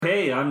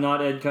Hey, I'm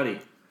not Ed Cuddy.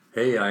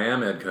 Hey, I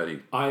am Ed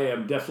Cuddy. I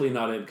am definitely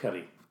not Ed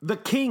Cuddy. The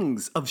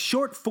kings of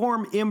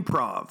short-form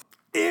improv.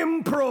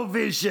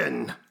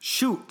 IMPROVISION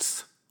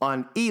shoots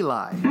on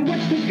ELIE. Now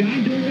what's this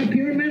guy doing up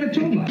here in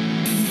Manitoba?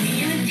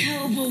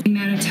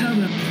 Manitoba. Tell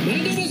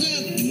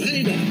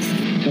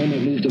him I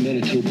moved to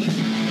Manitoba.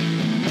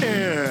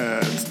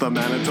 It's the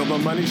Manitoba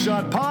Money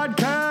Shot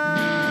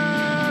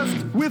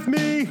Podcast with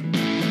me,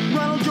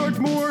 Ronald George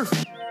Moore.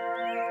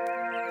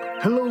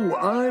 Hello,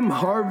 I'm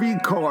Harvey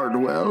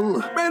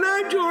Cardwell. And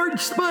I'm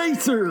George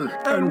Spicer.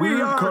 And we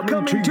are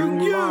coming to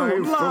you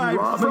live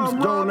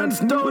from Robin's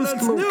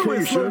Donuts' newest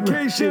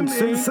location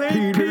in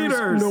St.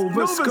 Peters,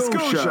 Nova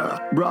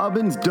Scotia.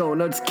 Robin's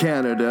Donuts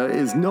Canada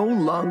is no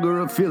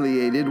longer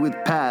affiliated with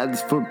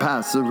Pads for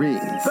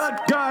Passerines.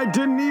 That guy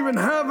didn't even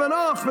have an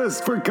office,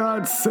 for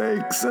God's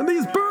sakes. And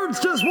these birds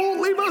just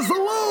won't leave us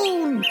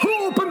alone.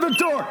 Who opened the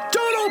door?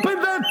 Don't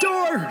open that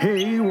door.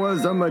 He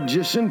was a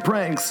magician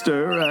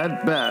prankster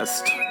at best.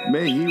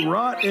 May he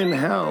rot in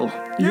hell.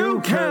 You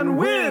can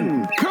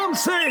win! Come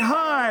say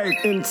hi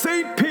in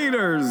St.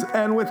 Peters,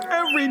 and with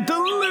every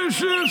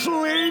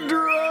deliciously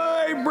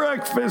dry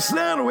breakfast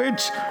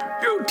sandwich,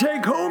 you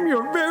take home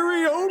your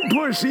very own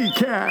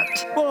pussycat.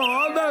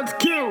 Aw, that's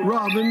cute.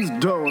 Robin's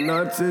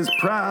Donuts is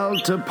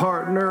proud to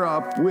partner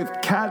up with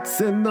Cats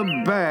in the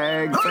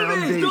Bag Honey,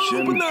 Foundation,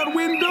 don't open that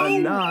window. a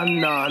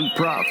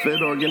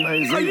non-profit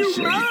organization, Are you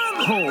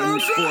mad?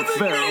 homes That's for driving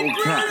feral me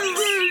cats.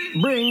 crazy.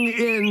 Bring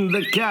in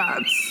the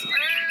cats.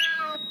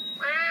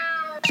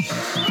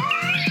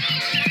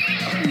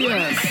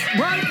 Yes.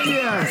 What?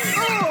 Yes.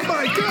 Oh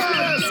my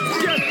God!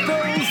 Get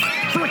those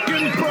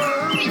frickin'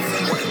 birds!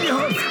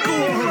 Yes.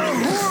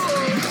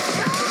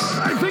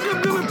 I think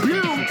I'm gonna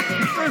puke.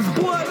 There's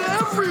blood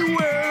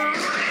everywhere.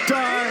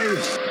 Die!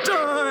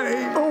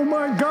 Oh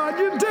my God!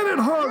 You did it,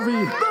 Harvey.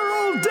 They're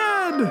all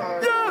dead.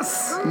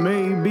 Yes.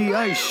 Maybe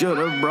I should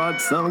have brought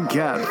some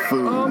cat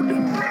food.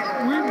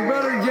 We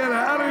better get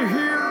out of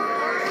here.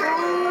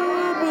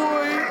 Oh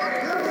boy,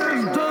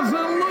 this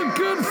doesn't look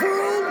good for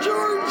old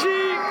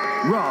Georgie.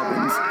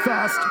 Robin's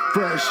fast,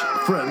 fresh,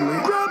 friendly.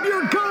 Grab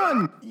your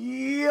gun.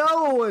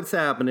 Yo, what's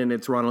happening?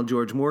 It's Ronald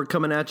George Moore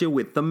coming at you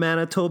with the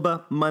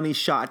Manitoba Money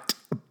Shot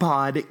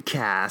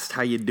Podcast.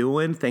 How you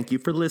doing? Thank you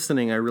for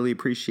listening. I really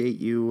appreciate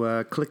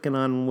you clicking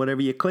on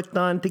whatever you clicked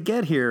on to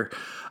get here.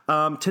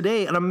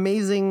 Today, an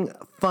amazing,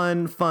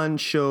 fun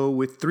show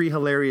with three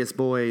hilarious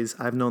boys.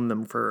 I've known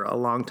them for a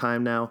long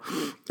time now.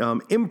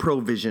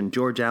 IMPROVISION,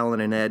 George, Allen,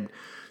 and Ed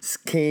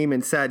came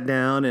and sat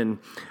down, and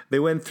they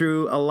went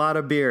through a lot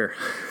of beer.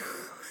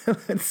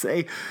 Let's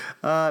say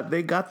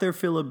they got their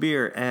fill of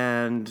beer,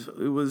 and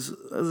it was,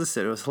 as I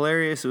said, it was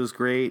hilarious. It was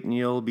great, and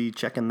you'll be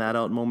checking that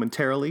out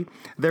momentarily.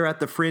 They're at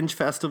the Fringe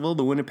Festival.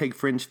 The Winnipeg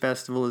Fringe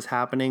Festival is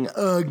happening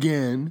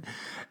again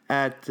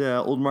at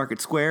Old Market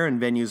Square and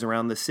venues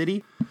around the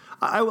city.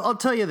 I'll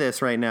tell you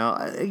this right now.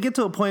 I get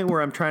to a point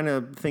where I'm trying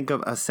to think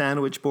of a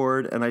sandwich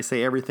board, and I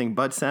say everything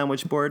but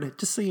sandwich board.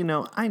 Just so you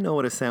know, I know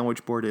what a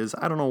sandwich board is.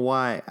 I don't know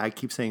why I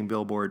keep saying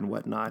billboard and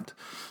whatnot.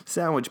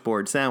 Sandwich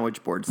board.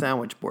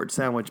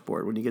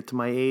 When you get to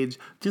my age,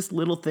 just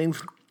little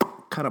things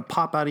kind of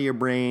pop out of your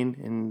brain,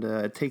 and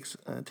it takes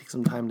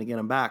some time to get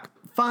them back.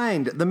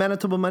 Find the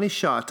Manitoba Money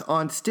Shot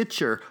on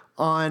Stitcher,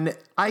 on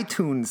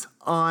iTunes,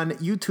 on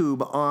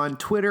YouTube, on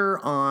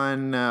Twitter,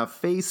 on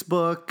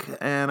Facebook,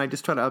 and I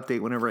just try to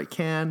update whenever I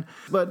can.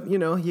 But, you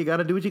know, you got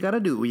to do what you got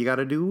to do. You got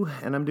to do,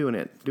 and I'm doing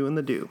it. Doing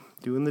the doo-doo.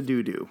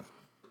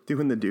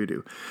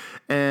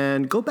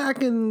 And go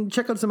back and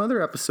check out some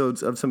other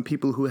episodes of some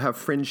people who have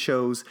fringe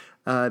shows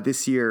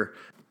this year.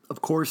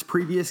 Of course,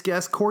 previous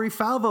guest Corey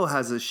Falvo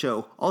has a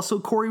show. Also,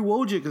 Corey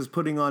Wojcik is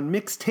putting on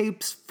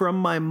Mixtapes from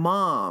My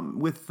Mom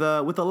with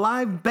a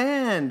live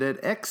band at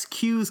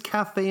XQ's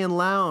Cafe and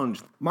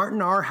Lounge.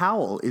 Martin R.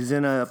 Howell is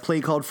in a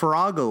play called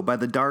Farrago by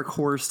the Dark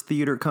Horse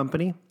Theater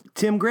Company.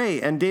 Tim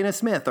Gray and Dana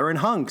Smith are in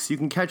Hunks. You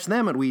can catch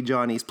them at Wee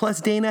Johnny's.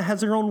 Plus, Dana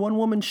has her own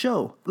one-woman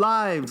show,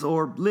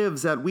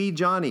 lives at Wee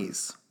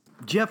Johnny's.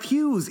 Jeff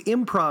Hughes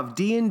Improv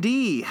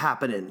D&D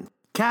happening.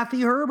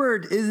 Kathy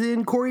Herbert is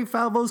in Corey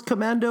Falvo's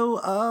Commando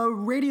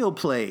radio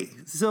play,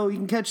 so you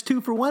can catch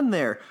 2 for 1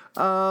 there.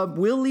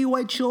 Will Lee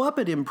White show up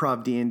at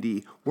Improv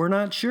D&D? We're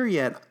not sure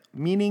yet,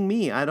 meaning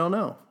me, I don't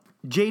know.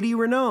 JD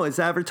Renault is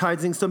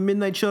advertising some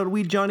midnight show at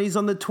Wee Johnny's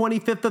on the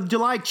 25th of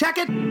July. Check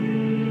it! Welcome,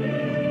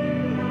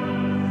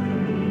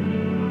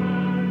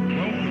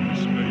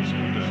 Space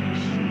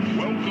Cadets.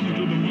 Welcome to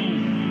the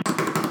moon.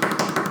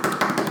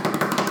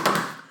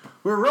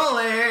 We're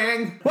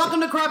rolling!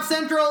 Welcome to Crop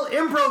Central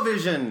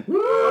IMPROVISION.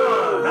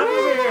 Ron.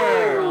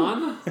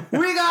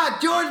 We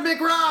got George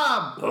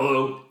McRobb.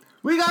 Hello.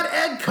 We got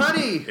Ed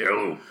Cuddy.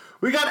 Hello.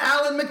 We got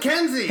Alan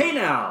McKenzie. Hey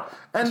now.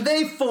 And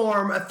they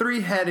form a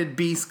three-headed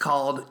beast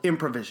called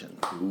IMPROVISION.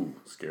 Ooh,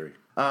 scary.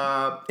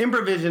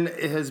 IMPROVISION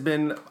has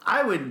been,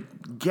 I would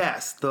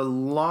guess, the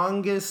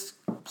longest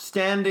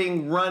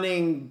standing,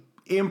 running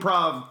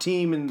improv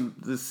team in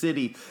the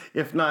city,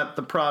 if not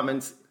the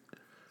province.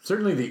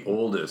 Certainly the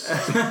oldest.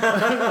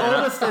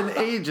 Oldest in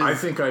ages. I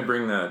think I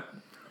bring that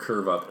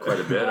curve up quite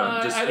a bit.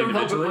 Just I don't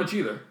help it individually. much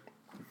either.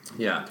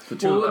 Yeah, the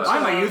two of us.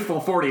 I'm a youthful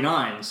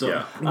 49, so.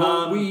 Yeah.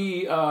 Well,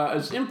 we,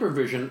 as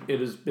IMPROVISION, it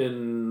has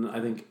been, I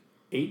think,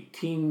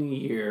 18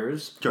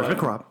 years. George but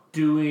McCropp.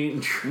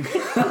 Doing.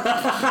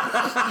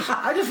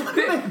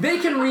 They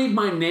can read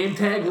my name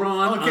tag,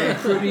 Ron. Okay. I'm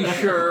pretty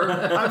sure.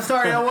 I'm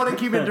sorry, I want to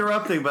keep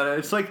interrupting, but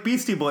it's like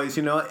Beastie Boys,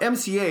 you know.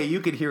 MCA, you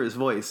could hear his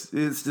voice.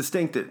 It's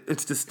distinct.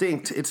 It's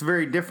distinct. It's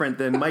very different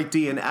than Mike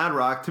D and Ad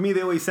Rock. To me,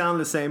 they always sound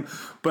the same.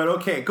 But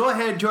okay, go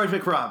ahead, George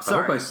McRobb. I hope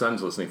Sorry. my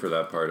son's listening for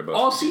that part about.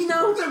 Oh, see,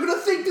 now they're going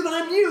to think that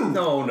I'm you.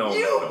 No.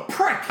 You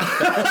prick.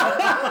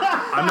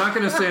 I'm not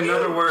going to say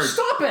another word.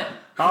 Stop it.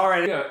 All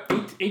right. Yeah,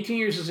 18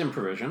 years is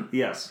IMPROVISION.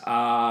 Yes.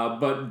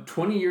 But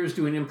 20 years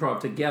doing improv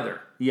together.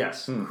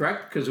 Yes.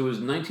 Correct? Because it was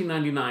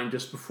 1999,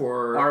 just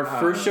before... Our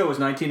first show was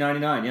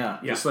 1999, yeah.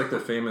 Just like the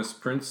famous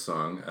Prince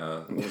song.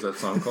 What was that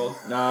song called?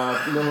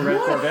 Little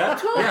Red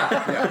Corvette? yeah,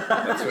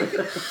 that's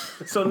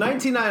right. So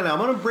 1999. I'm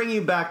going to bring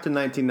you back to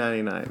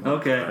 1999.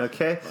 Okay.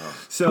 Okay?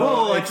 So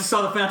Oh, I just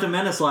saw The Phantom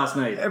Menace last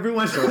night.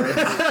 everyone's I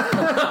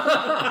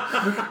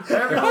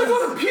got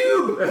a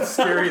pube! That's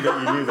scary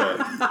that you knew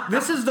that.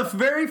 This is the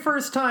very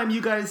first time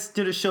you guys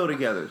did a show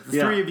together. The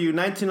Yeah. three of you,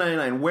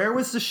 1999. Where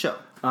was the show?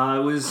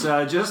 It was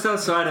just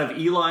outside of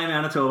ELIE,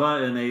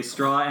 Manitoba, in a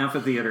straw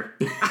amphitheater.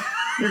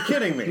 You're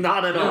kidding me.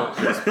 Not at all.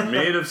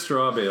 Made of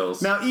straw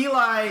bales. Now,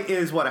 Eli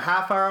is, what, a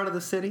half hour out of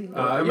the city?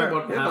 About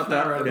half an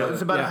hour.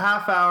 It's about a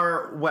half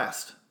hour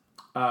west.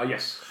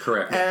 Yes.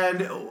 Correct.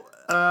 And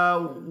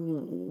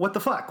what the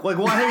fuck? Like,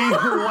 why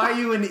are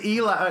you in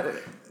Eli?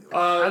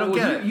 I don't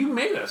get it. You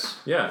made us.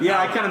 Yeah. Yeah,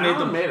 I kind of made Alan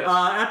them. made it.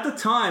 At the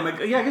time, I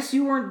guess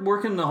you weren't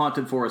working in the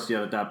Haunted Forest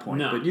yet at that point.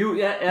 No. But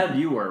you, Ed,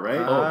 you were, right?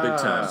 Oh, big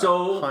time.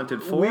 So Haunted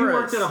we Forest.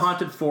 worked at a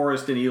Haunted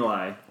Forest in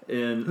Eli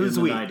in Who's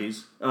the we?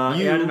 90s.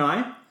 You- Ed and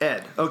I.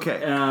 Ed.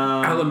 Okay.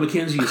 Alan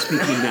McKenzie is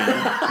speaking now.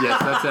 Yes,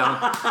 that's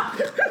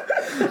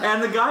Alan.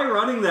 And the guy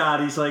running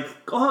that, he's like,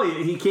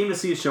 he came to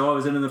see a show I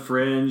was in the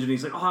Fringe, and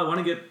he's like, I want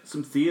to get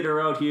some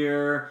theater out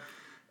here.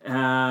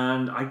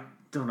 And I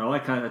don't know, I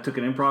took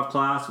an improv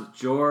class with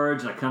George,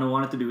 and I kind of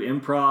wanted to do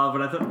improv,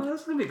 and I thought, this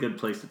is going to be a good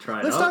place to try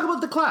it Let's out. talk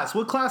about the class.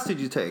 What class did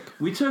you take?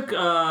 We took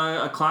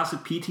a class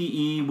at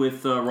PTE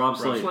with Rob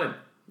Slade. Slade.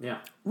 Yeah.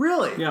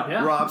 Really?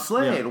 Yeah. Rob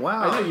Slade. Yeah.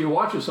 Wow. I know you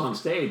watch us on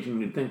stage and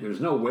you'd think there's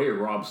no way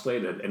Rob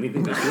Slade had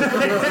anything to do with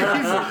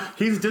it.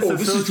 He's Oh,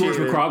 this is George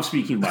disassociated. McCrobb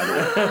speaking, by the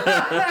way.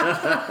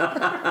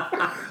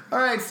 All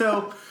right,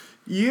 so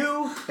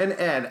you and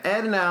Ed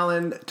and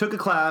Alan took a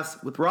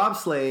class with Rob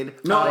Slade.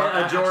 No,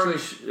 actually,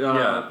 George.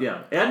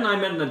 yeah. Ed and I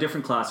met in a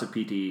different class at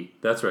PTE.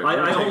 That's right.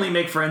 I only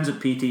make friends at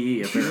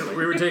PTE, apparently.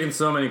 We were taking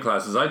so many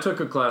classes. I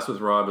took a class with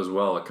Rob as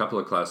well, a couple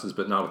of classes,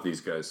 but not with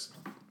these guys.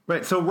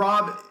 Right, so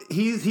Rob,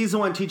 he's the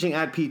one teaching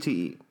at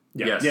PTE.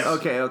 Yes. Yes.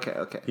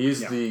 Okay.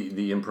 He's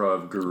the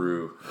improv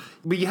guru.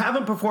 But you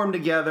haven't performed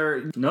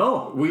together.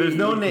 No. There's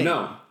no name.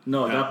 No.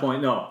 No, at that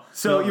point, no.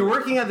 So you're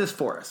working at this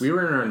forest. We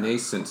were in our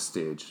nascent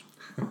stage.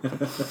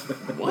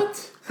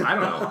 What? I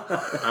don't know.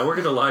 I work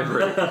at a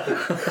library.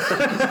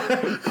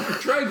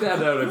 Drag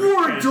that out of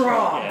Word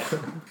drop!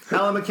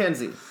 Alan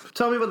McKenzie.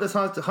 Tell me about this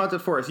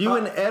haunted forest. You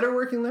and Ed are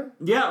working there?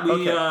 Yeah,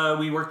 Okay.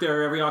 we worked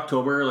there every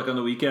October, like on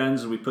the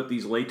weekends, and we put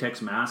these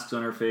latex masks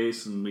on our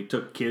face, and we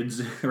took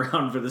kids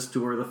around for this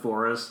tour of the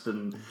forest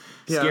and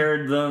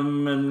scared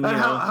them. And you know,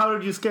 How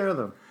did you scare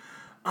them?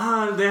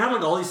 they had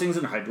like all these things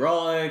in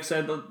hydraulics.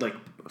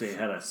 They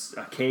had a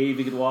cave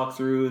you could walk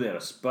through. They had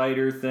a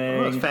spider thing.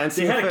 Oh, it's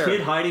fancy they had affair. a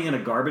kid hiding in a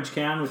garbage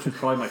can, which was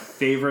probably my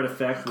favorite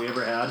effect we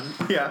ever had.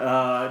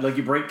 Yeah. Like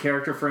you break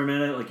character for a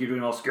minute, like you're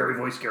doing all scary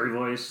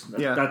voice.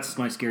 Yeah. That's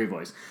my scary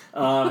voice.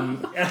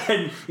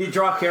 And you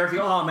drop character.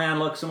 Oh man,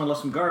 look, someone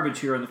left some garbage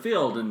here in the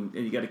field, and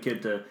you got a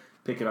kid to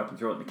pick it up and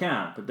throw it in the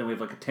can. But then we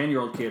have like a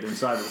 10-year-old kid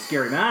inside with a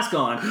scary mask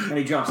on, and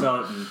he jumps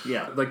out,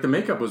 and Like, the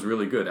makeup was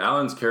really good.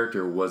 Alan's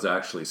character was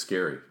actually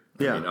scary.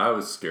 Yeah. I mean, I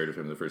was scared of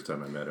him the first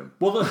time I met him.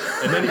 Well,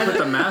 And then he put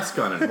the mask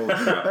on and holy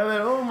crap. I mean,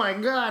 oh my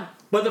God.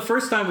 but the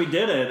first time we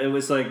did it, it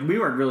was like we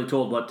weren't really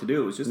told what to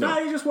do. It was just,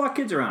 you just walk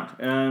kids around,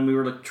 and we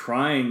were like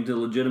trying to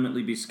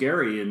legitimately be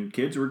scary, and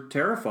kids were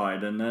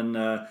terrified. And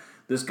then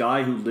this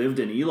guy who lived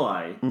in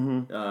Eli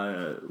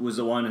was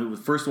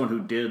the first one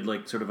who did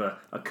like sort of a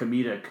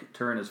comedic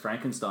turn as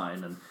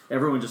Frankenstein, and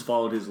everyone just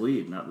followed his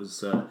lead, and that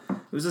was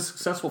it was a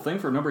successful thing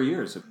for a number of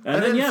years.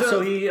 And then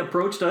so he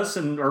approached us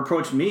or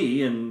approached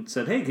me and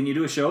said, "Hey, can you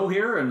do a show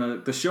here?"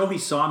 And the show he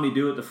saw me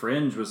do at the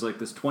Fringe was like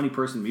this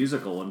 20-person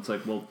musical, and it's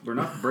like, well, we're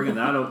not bringing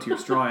that out to your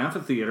straw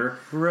amphitheater,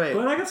 Right.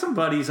 But I got some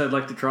buddies I'd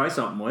like to try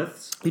something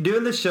with. You're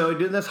doing this show, you're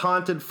doing this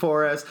haunted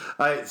forest.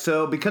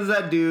 So because of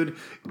that dude,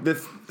 the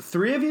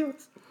three of you?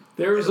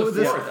 There was a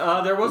this- fourth.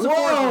 There was a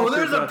Whoa, fourth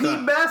there's a at that time.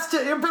 Pete Best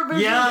to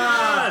improvisation?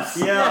 Yes!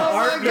 Yeah, Oh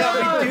my yeah,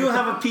 God. we do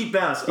have a Pete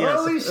Best, yes.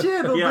 Holy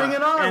shit, we'll bring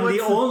it on. And What's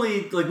the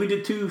only, we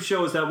did 2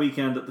 shows that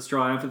weekend at the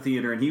Straw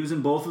Amphitheater, and he was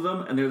in both of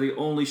them, and they're the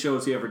only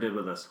shows he ever did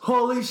with us.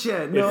 Holy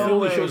shit, The no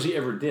only way. shows he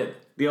ever did.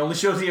 The only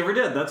shows he ever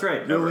did, that's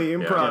right. The only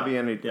improv he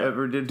Yeah.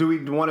 ever did. Do we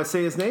want to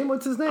say his name?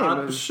 What's his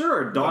name?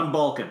 Sure, Don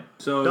Balkan.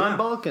 So Don yeah.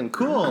 Balkan,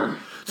 cool.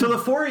 So the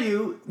four of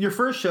you, your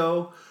first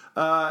show,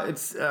 I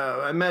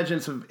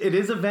imagine it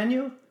is a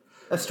venue?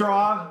 A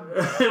straw?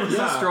 It was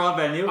a straw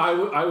venue.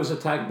 I was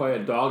attacked by a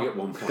dog at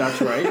one point.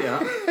 That's right, yeah.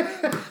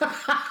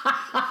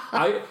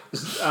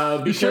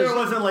 You sure it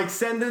wasn't like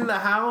send in the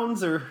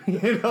hounds or,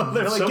 they're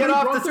like, get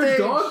off the stage. Their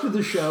dog to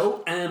the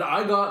show, and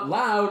I got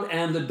loud,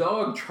 and the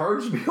dog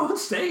charged me on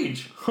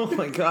stage. Oh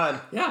my God.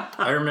 Yeah.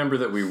 I remember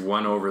that we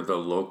won over the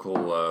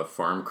local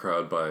farm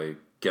crowd by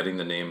getting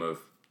the name of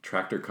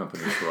tractor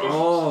companies wrong.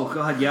 Oh,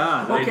 God,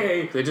 yeah.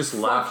 They just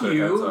laughed their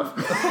heads off.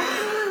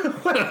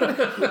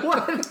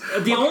 What?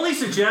 The only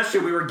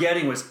suggestion we were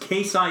getting was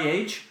Case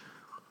IH.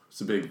 It's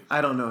a big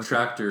I don't know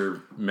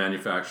tractor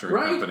manufacturing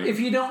Right? company. If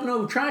you don't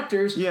know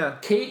tractors,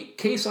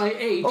 Case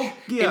IH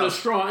in a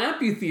straw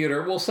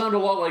amphitheater will sound a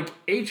lot like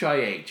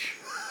HIH.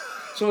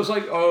 So it's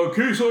like,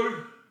 Case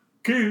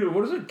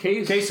what is it?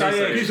 Case IH. Case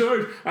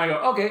IH. I go,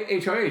 okay,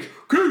 HIH.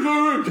 Case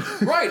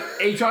IH. Right,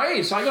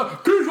 HIH. So I go,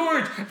 Case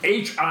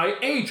IH.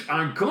 HIH.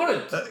 I got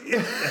it.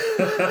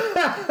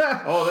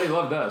 Oh, they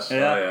loved us.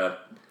 Yeah.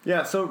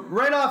 Yeah, so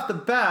right off the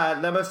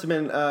bat, that must have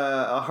been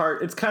a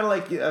hard. It's kind of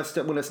like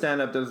when a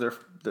stand-up does their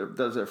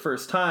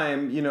first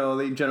time.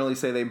 They generally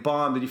say they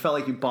bombed. Did you feel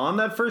like you bombed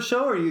that first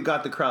show, or you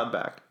got the crowd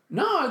back?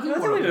 No, I think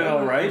we did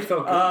all right.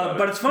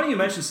 But it's funny you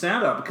mentioned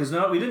stand-up because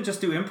we didn't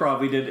just do improv.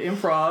 We did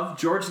improv.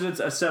 George did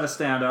a set of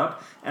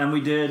stand-up, and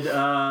we did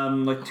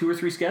like 2 or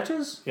 3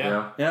 sketches.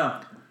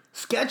 Yeah.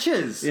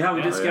 Sketches. Yeah,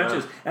 we did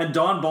sketches. Yeah. And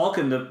Don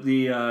Balkin,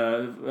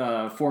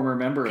 the former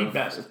member of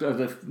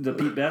the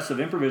Pete Best of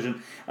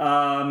Improvision,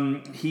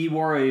 he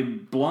wore a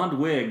blonde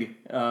wig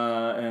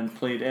and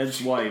played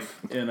Ed's wife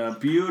in a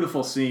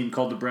beautiful scene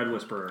called The Bread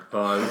Whisperer.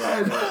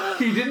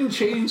 He didn't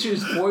change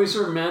his voice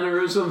or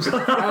mannerisms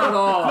at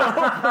all.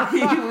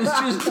 He was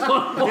just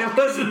Don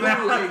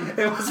Balkin.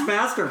 It was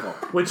masterful.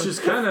 Which is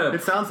kind of...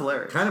 It sounds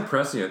hilarious. Kind of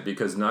prescient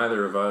because none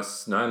of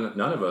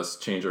us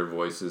change our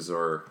voices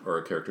or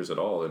our characters at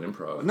all in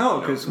improv.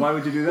 No, because why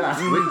would you do that?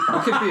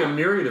 It could be a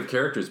myriad of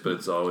characters, but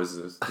it's always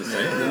the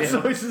same. It's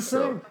always the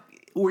same.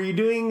 Were you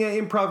doing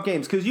improv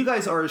games? Because you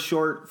guys are a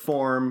short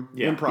form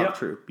improv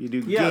troupe. You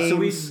do games. So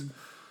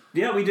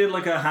we did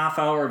like a half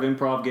hour of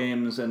improv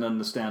games and then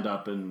the stand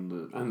up and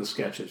the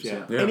sketches.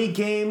 Yeah. Any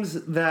games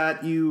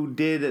that you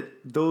did at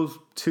those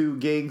 2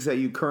 gigs that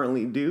you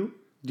currently do?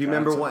 Do you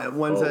remember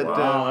ones that?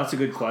 Wow, that's a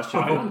good question.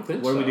 I don't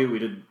think what so. did we do? We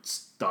did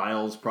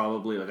styles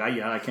probably. I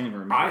can't even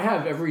remember. I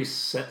have every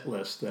set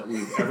list that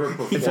we've ever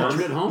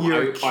performed at home.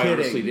 You're I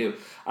honestly do,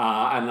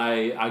 and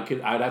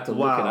I'd have to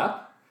look it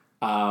up,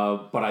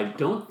 but I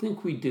don't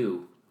think we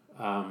do.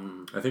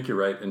 I think you're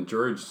right, and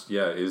George,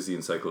 is the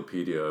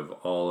encyclopedia of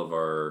all of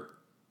our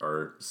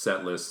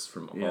set lists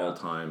from all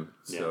time.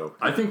 So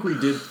I think we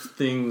did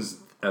things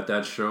at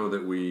that show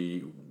that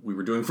we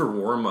were doing for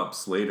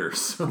warm-ups later.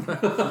 So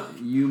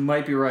you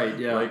might be right,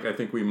 yeah. Like, I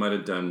think we might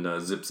have done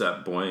Zip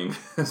Zap Boing.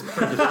 This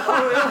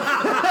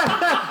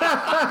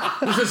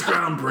is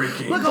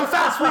groundbreaking. Look how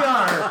fast we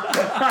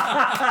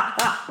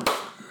are.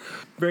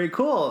 Very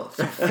cool.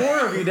 So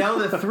 4 of you down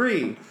to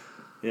 3.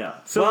 Yeah.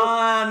 So,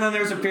 and then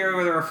there's a period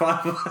where there were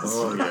 5 of us.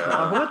 Oh,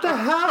 yeah. What the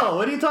hell?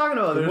 What are you talking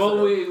about?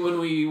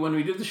 When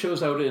we did the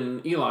shows out in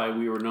Eli,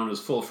 we were known as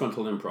Full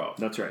Frontal Improv.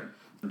 That's right.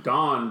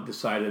 Don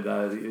decided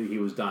he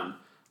was done.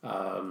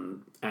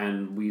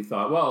 And we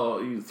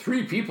thought,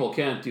 3 people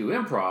can't do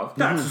improv.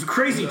 That's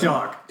crazy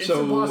talk.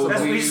 So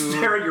that's we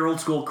stare at your old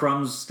school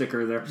crumbs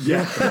sticker there.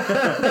 Yeah.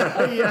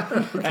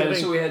 And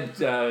so we had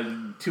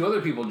 2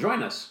 other people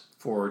join us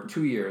for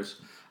 2 years.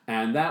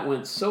 And that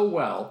went so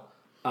well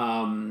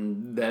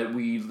that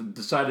we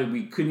decided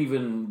we couldn't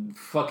even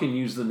fucking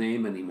use the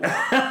name anymore.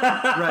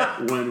 Right.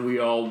 When we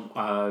all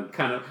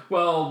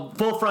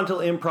Full Frontal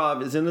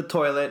Improv is in the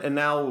toilet, and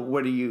now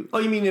what do you... Oh,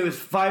 you mean it was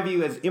 5 of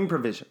you as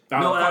Improvision?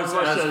 No, as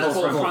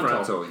Full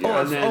Frontal.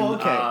 Yeah. And then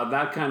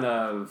that kind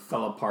of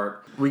fell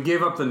apart. We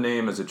gave up the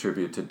name as a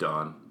tribute to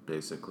Don,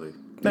 basically.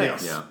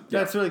 Nice. Yeah.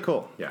 That's really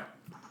cool. Yeah.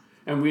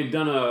 And we had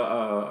done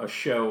a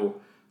show,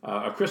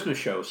 a Christmas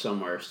show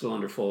somewhere, still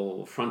under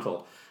Full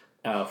Frontal,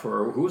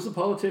 for who was the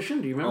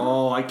politician? Do you remember?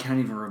 Oh, I can't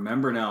even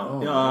remember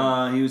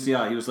now. He was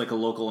like a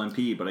local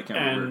MP, but I can't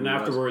remember. And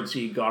afterwards,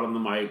 he got on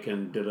the mic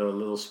and did a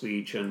little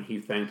speech, and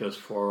he thanked us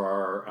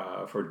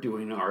for for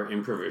doing our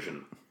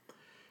Improvision.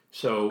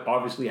 So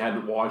obviously,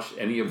 hadn't watched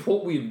any of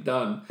what we'd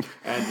done,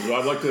 and so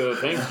I'd like to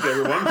thank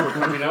everyone for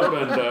coming out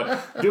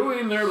and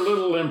doing their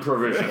little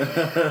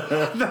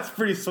Improvision. That's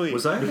pretty sweet.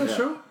 Was I in that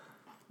show?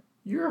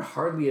 You're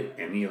hardly at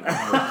any of them.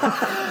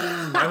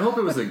 I hope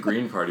it was the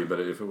Green Party, but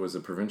if it was a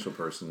provincial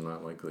person,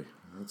 not likely.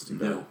 That's too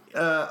bad.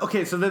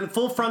 Okay, so then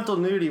Full Frontal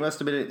Nudity must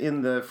have been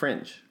in the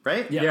Fringe,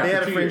 right? Yeah. They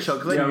had a Fringe years. show.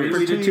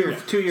 We did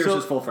 2 years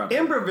as Full Frontal.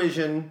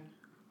 Improvision,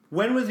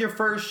 when was your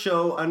first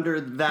show under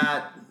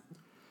that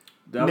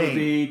That would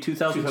be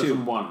 2002.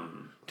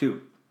 2001.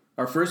 2.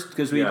 Our first,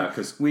 because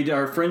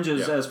our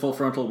fringes as Full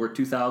Frontal were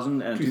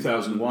 2000 and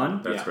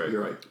 2001. That's right.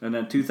 You're right. And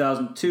then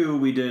 2002,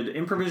 we did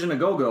Improvision A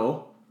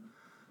Go-Go.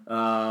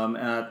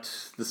 at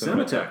the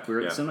Cinematech. We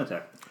were at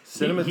Cinematech.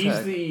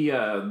 He's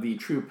the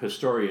true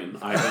historian.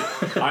 I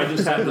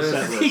just had the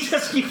set list. He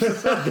just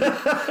keeps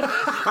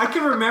I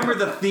can remember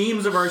the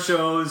themes of our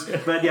shows,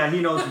 but yeah,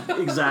 he knows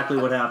exactly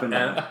what happened.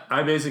 And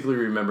I basically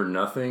remember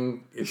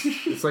nothing.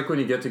 It's like when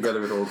you get together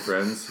with old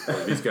friends.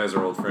 Like, these guys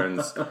are old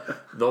friends.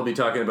 They'll be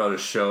talking about a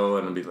show,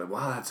 and I'll be like,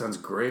 "Wow, that sounds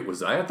great.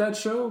 Was I at that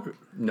show?"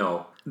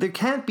 No. There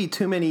can't be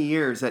too many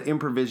years that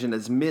Improvision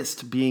has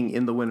missed being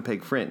in the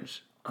Winnipeg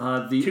Fringe.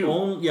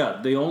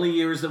 The only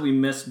years that we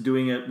missed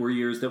doing it were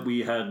years that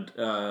we had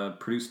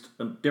produced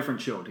a different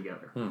show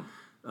together.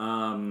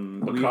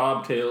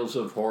 Macabre Tales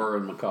of Horror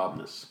and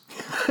Macabreness.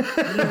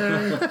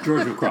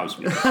 George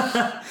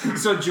McCrosby.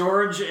 So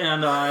George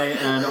and I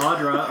and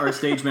Audra, our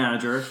stage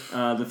manager,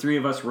 the three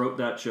of us wrote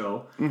that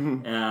show,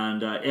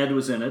 and Ed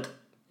was in it.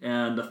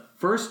 And the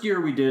first year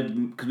we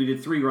did, because we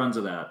did 3 runs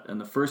of that,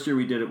 and the first year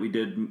we did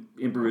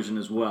Improvision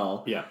as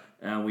well. Yeah.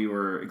 And we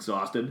were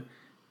exhausted.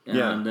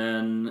 And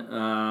then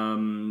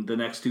the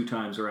next 2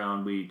 times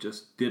around, we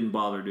just didn't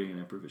bother doing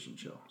an Improvision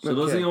show. So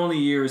those are the only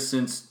years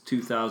since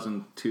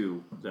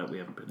 2002 that we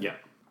haven't been in. Yeah.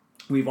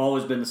 We've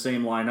always been the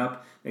same lineup,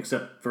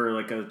 except for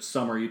like a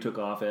summer you took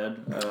off,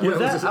 Ed.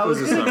 I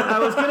was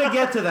going to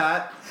get to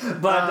that.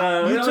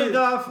 But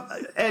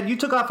you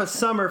took off a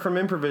summer from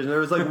Improvision. There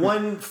was like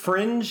one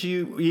fringe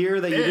year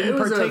that you didn't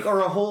partake,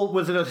 or a whole,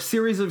 was it a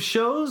series of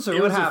shows, or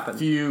what happened? A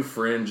few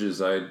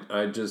fringes.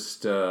 I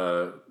just...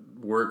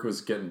 work was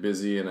getting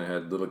busy, and I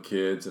had little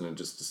kids, and I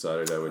just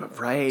decided I would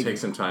take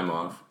some time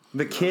off.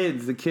 The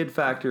kid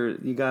factor,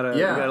 you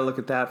gotta look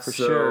at that for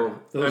sure.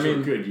 Those were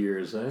good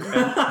years, eh?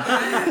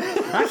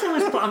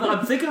 Actually,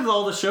 I'm thinking of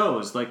all the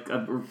shows. Like,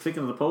 I'm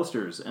thinking of the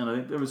posters, and I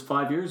think there was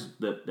 5 years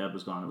that Dad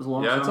was gone. It was a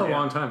long summer. Yeah, it's a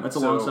long time. That's a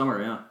long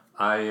summer, yeah.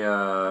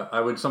 I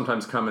would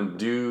sometimes come and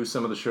do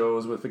some of the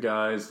shows with the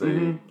guys.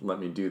 They let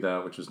me do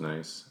that, which was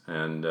nice.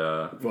 And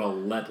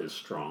let is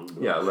strong.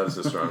 Yeah, let is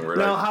a strong word.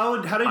 Now, how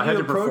did you approach them? I had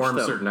to perform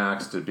certain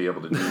acts to be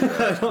able to do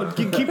that.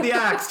 Keep the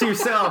acts to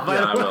yourself.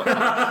 I will.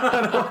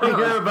 I don't want to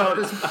hear about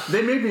it.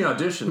 They made me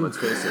audition. Let's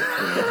face it.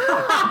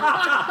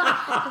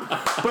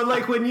 But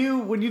like when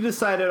you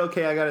decided,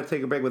 okay, I got to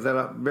take a break, was that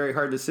a very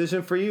hard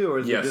decision for you, or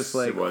is it just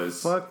like, it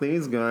was. Fuck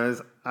these guys?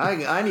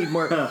 I need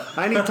more.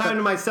 I need time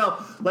to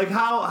myself. Like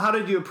how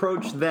did you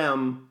approach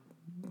them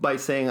by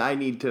saying I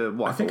need to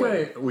walk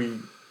away?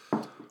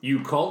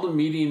 You called a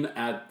meeting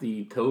at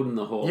the Toad in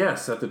the Hole.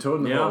 Yes, at the Toad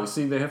in the Hole. You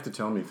see, they have to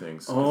tell me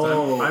things.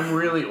 I'm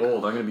really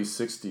old. I'm going to be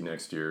 60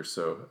 next year,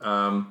 so...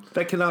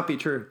 that cannot be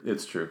true.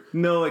 It's true.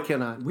 No, it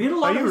cannot. We had a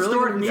lot of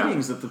historic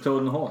meetings at the Toad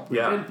in the Hole.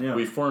 Yeah.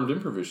 We formed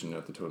Improvision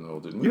at the Toad in the Hole,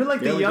 didn't we? You're like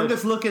the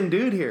youngest looking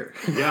dude here.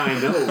 Yeah, I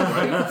know,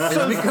 right?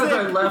 It's because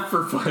I left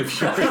for 5 years.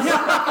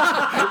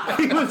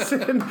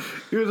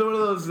 He was one of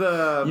those...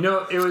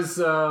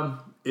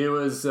 it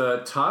was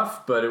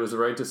tough, but it was the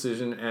right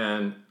decision,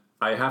 and...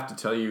 I have to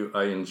tell you,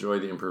 I enjoy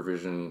the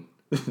Improvision.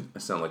 I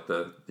sound like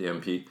the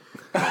MP.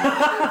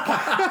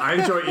 I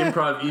enjoy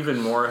improv even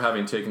more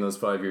having taken those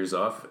 5 years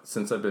off.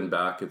 Since I've been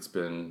back, it's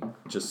been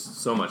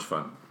just so much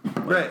fun.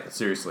 Right.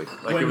 Seriously.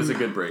 It was a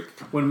good break.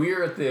 When we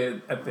were at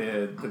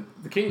the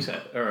King's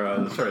Head,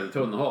 the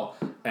Toad in the Hole,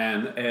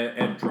 and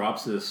Ed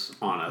drops this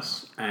on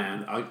us,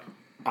 and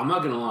I'm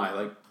not going to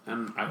lie,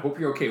 and I hope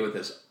you're okay with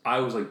this, I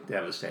was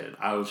devastated.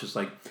 I was just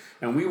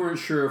and we weren't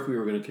sure if we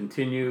were going to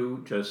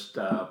continue just...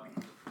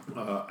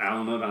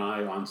 Alan and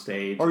I on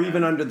stage, or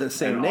even under the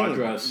same name.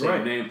 Audra,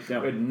 same name. Yeah.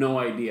 We had no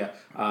idea.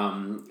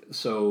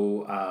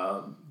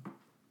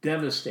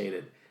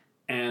 Devastated.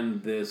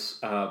 And this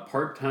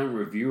part-time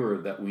reviewer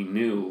that we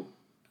knew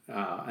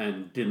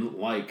and didn't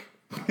like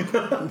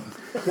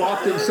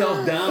plopped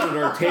himself down at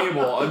our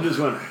table and just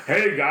went,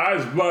 "Hey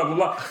guys, blah blah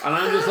blah," and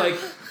I'm just like,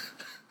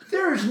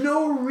 there's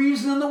no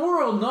reason in the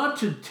world not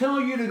to tell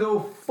you to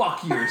go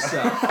fuck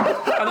yourself.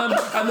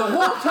 and the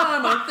whole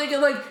time I'm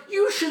thinking,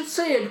 you should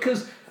say it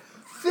because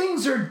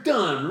things are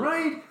done,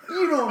 right?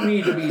 You don't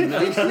need to be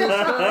nice this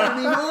time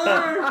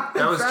anymore.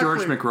 That was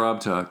George McRobb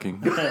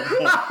talking.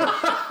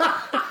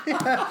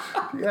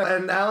 Yeah.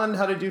 And Alan,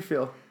 how did you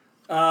feel?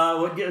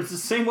 It's the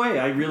same way.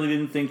 I really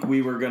didn't think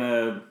we were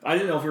gonna. I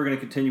didn't know if we were gonna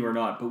continue or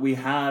not. But we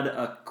had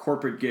a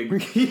corporate gig.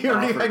 You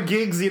already had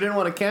gigs you didn't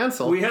want to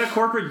cancel. We had a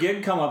corporate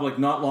gig come up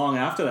not long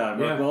after that.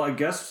 Yeah. Well, I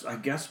guess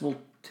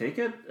we'll take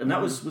it. And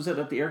that was it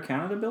at the Air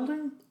Canada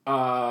building?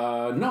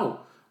 No,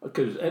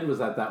 because Ed was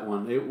at that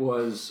one. It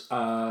was.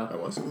 I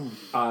wasn't.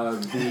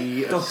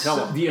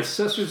 The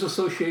Assessors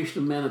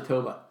Association of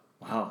Manitoba.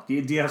 Wow. Do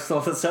you still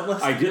have the set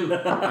list? I do.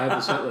 I have the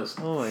set list.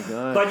 Oh my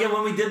god. But yeah,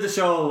 when we did the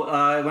show,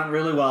 it went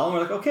really well. And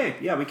we're like, okay,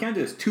 yeah, we can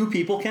do this. 2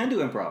 people can do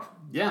improv.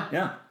 Yeah.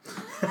 Yeah.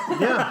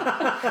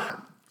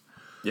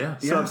 Yeah.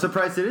 So I'm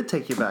surprised they did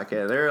take you back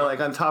in. They're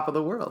on top of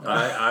the world.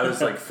 I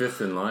was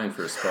 5th in line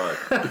for a spot.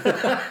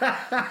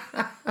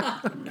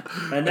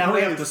 And now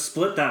we have to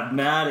split that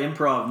mad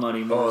improv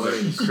money.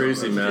 The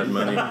crazy mad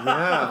money.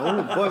 Yeah.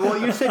 Oh boy. Well,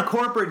 you said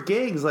corporate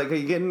gigs. Are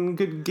you getting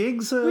good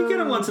gigs? We get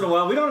them once in a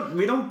while. We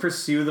don't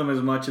pursue them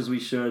as much as we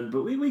should,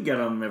 but we get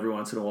them every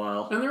once in a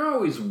while. And they're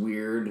always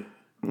weird.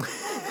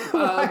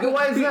 Why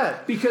Why is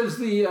that? Because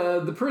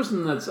the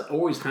person that's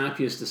always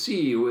happiest to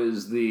see you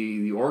is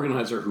the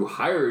organizer who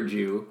hired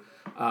you.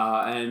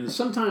 And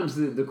sometimes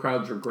the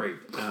crowds are great,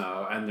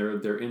 and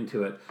they're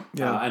into it.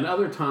 Yeah. And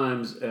other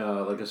times,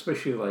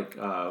 especially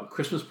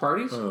Christmas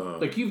parties,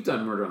 like you've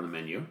done Murder on the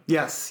Menu.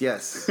 Yes.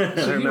 So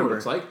you know what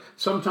it's like.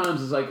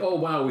 Sometimes it's like, oh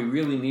wow, we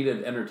really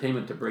needed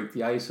entertainment to break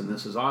the ice, and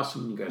this is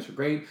awesome. You guys are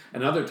great.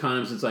 And other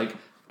times it's like,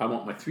 I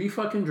want my 3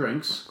 fucking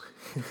drinks.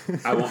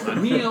 I want my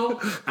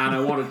meal, and I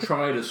want to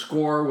try to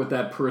score with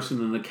that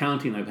person in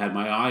accounting I've had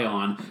my eye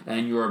on,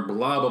 and your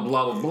blah, blah,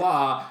 blah, blah,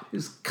 blah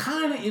is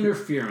kind of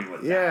interfering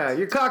with that. Yeah,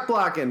 you're cock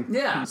blocking.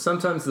 Yeah.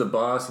 Sometimes the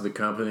boss of the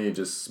company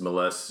just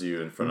molests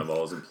you in front of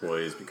all his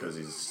employees because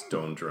he's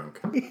stone drunk.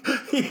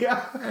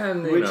 Yeah.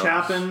 And, Which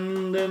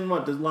happened in,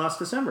 last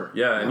December.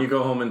 Yeah, and you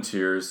go home in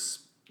tears.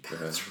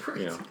 That's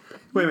right.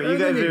 Wait a minute, you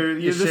guys are...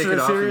 This is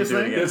a serious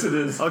thing? Yes, it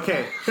is.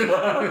 Okay.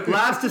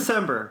 Last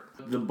December...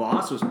 The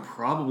boss was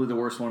probably the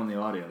worst one in the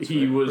audience.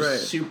 He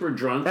was super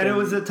drunk. And it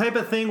was the type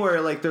of thing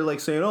where they're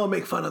saying, oh,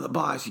 make fun of the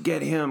boss, you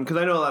get him. Because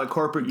I know a lot of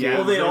corporate gigs.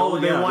 Well, they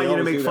want you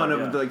to make fun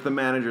of the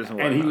managers and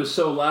whatnot. And he was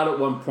so loud at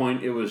one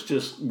point, it was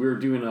just, we were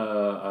doing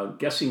a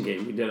guessing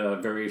game. We did a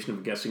variation of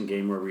a guessing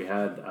game where we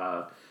had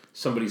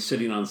somebody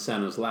sitting on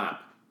Santa's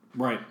lap.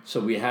 Right. So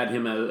we had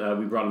him,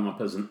 we brought him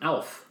up as an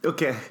elf.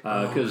 Okay.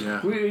 Because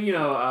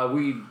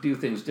we do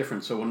things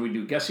different. So when we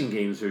do guessing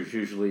games, there's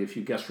usually, if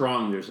you guess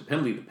wrong, there's a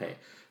penalty to pay.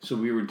 So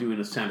we were doing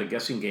a Santa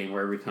guessing game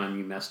where every time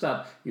you messed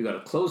up, you got a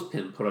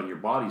clothespin put on your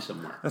body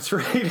somewhere. That's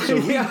right. So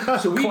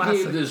we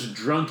gave this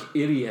drunk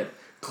idiot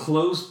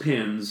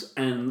clothespins,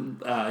 and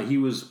he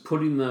was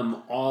putting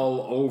them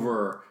all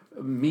over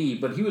me,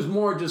 but he was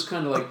more just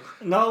kind of like...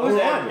 No, it was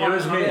Ed. It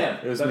was me.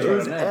 It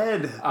was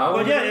Ed.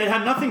 But yeah, it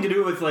had nothing to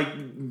do with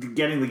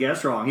getting the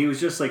guess wrong. He was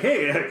just like,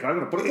 hey, I'm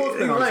going to put a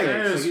clothespin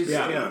on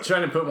stage.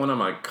 Trying to put one on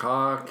my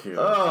cock.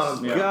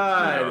 God.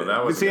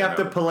 That was Does he have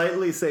to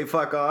politely say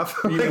fuck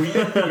off? And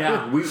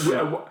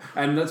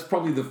that's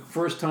probably the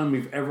first time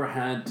we've ever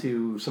had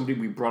to, somebody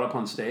we brought up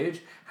on stage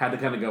had to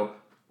kind of go,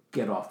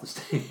 get off the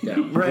stage. Yeah.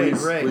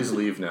 Please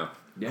leave now.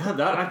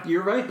 Yeah,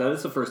 you're right. That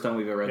is the first time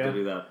we've ever had to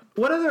do that.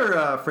 What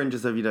other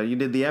fringes have you done? You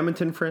did the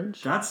Edmonton Fringe?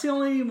 That's the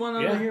only one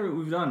over here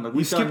we've done.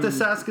 You skipped the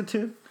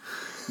Saskatoon?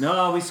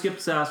 No, we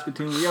skipped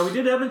Saskatoon. Yeah, we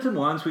did Edmonton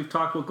once. We've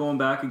talked about going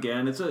back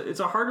again. It's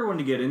a harder one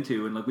to get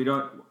into, and we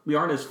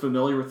aren't as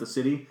familiar with the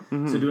city.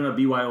 Mm-hmm. So doing a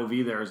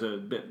BYOV there is a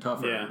bit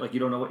tougher. Yeah. You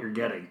don't know what you're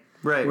getting.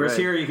 Right. Whereas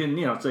here you can,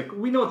 it's like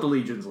we know what the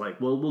Legion's like.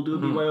 We'll do a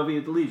BYOV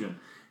at the Legion.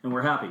 And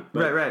we're happy.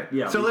 But right.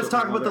 Yeah. So let's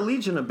talk about the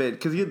Legion a bit,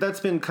 because that's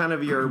been kind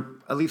of your,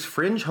 at least,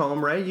 fringe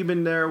home, right? You've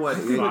been there,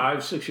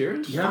 5-6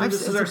 years? Yeah,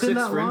 this is our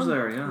 6th fringe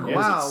there, yeah.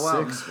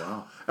 Wow. 6?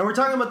 Wow. And we're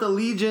talking about the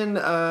Legion.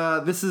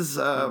 This is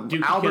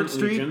Albert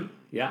Street. Legion.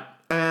 Yeah.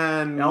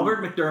 And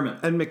Albert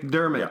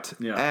McDermott.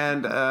 Yeah.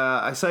 And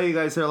I saw you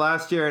guys there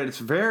last year, and it's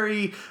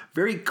very,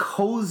 very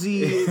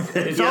cozy. It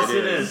is.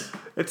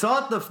 It's all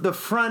at the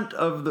front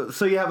of the...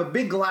 So you have a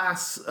big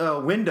glass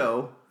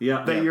window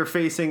that you're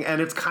facing,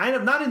 and it's kind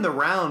of, not in the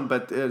round,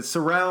 but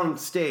surround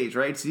stage,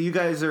 right? So you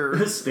guys are...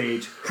 This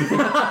stage. It's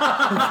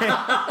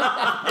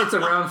a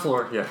round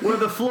floor, yeah. Where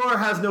the floor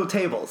has no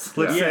tables,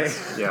 let's say.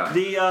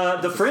 Yeah.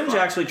 The Fringe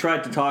actually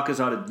tried to talk us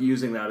out of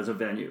using that as a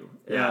venue.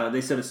 Yeah.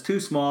 They said, it's too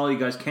small, you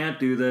guys can't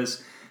do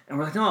this. And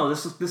we're like, no,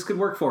 this could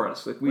work for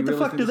us. What the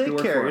fuck do they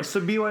care? It's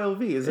the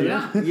BYOV, isn't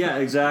it? Yeah,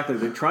 exactly.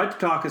 They tried to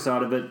talk us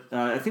out of it.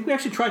 I think we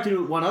actually tried to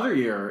do it one other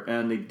year,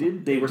 and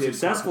they were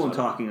successful in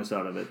talking us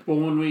out of it. Well,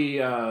 when we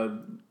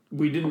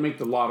didn't make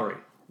the lottery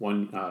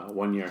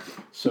one year,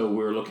 so we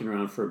were looking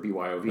around for a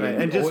BYOV. Right.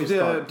 And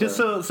just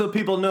so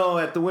people know,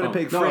 at the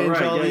Winnipeg Fringe,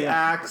 all the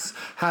acts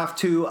have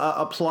to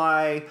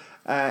apply.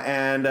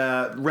 And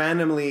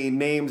randomly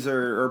names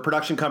or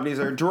production companies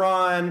are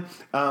drawn,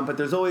 but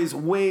there's always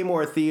way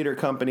more theater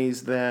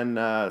companies than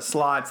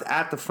slots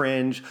at the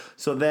Fringe.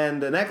 So then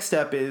the next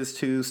step is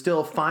to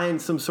still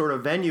find some sort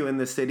of venue in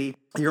the city,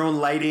 your own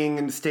lighting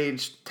and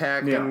stage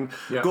tech, and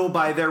go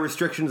by their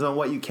restrictions on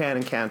what you can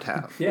and can't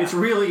have. Yeah. It's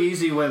really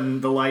easy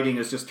when the lighting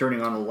is just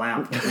turning on a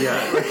lamp.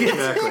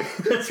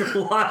 Exactly. It's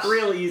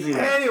really easy.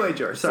 Anyway,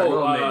 George,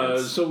 sorry.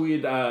 So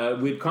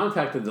we'd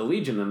contacted the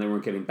Legion, and they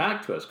weren't getting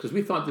back to us because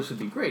we thought this would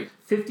be great.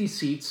 50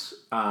 seats,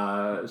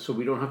 so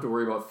we don't have to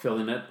worry about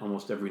filling it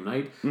almost every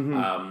night.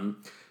 Mm-hmm.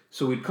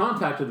 So we'd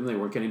contacted them, they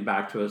weren't getting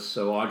back to us,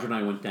 so Audra and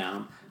I went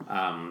down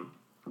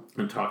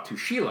and talked to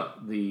Sheila,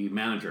 the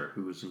manager,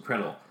 who was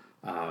incredible.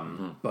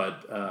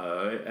 But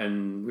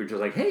and we were just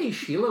like, hey,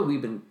 Sheila,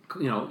 we've been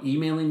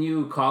emailing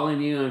you,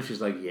 calling you, and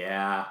she's like,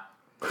 yeah.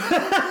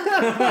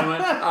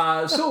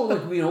 I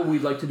went,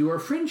 we'd like to do our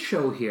Fringe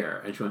show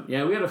here. And she went,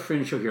 yeah, we had a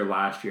Fringe show here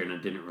last year, and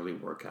it didn't really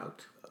work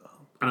out.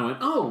 And I went,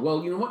 oh,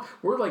 well, you know what?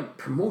 We're like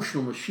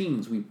promotional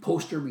machines. We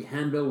poster, we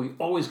handbill, we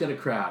always get a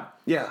crowd.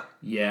 Yeah.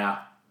 Yeah,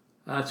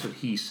 that's what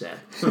he said.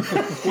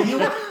 Well, you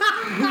know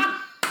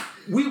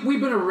what?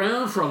 We've been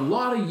around for a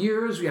lot of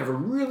years. We have a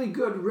really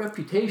good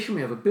reputation.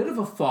 We have a bit of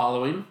a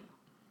following.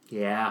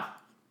 Yeah,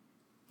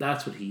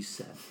 that's what he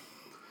said.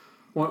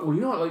 Well,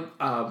 you know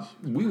what?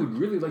 We would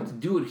really like to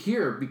do it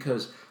here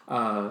because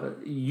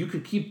you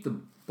could keep the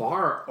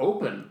bar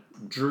open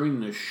during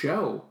the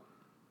show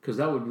because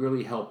that would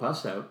really help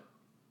us out.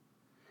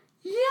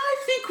 Yeah, I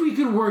think we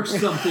can work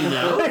something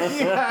out.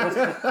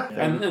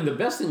 And the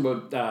best thing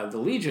about the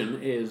Legion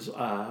is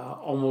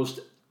almost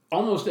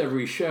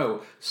every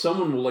show,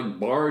 someone will like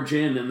barge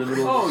in the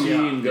middle of the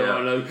scene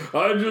going, like,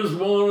 I just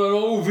want an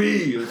OV.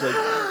 It's like,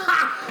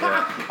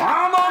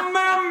 I'm a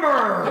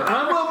member.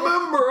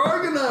 I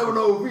can have an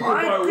OV if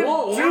I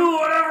want. Do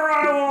whatever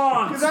I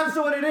want. Because that's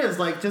what it is.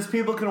 Like, just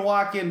people can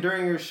walk in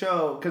during your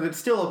show because it's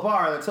still a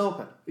bar that's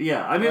open.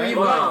 Yeah, I mean,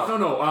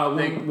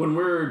 right? When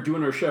we're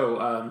doing our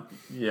show,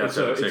 it's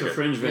a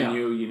fringe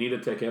venue. You need a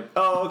ticket.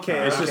 Oh,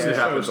 okay. It's just it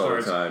happens all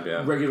the time.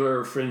 Yeah,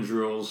 regular fringe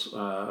rules.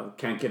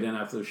 Can't get in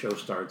after the show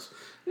starts.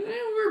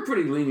 We're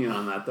pretty lenient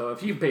on that, though.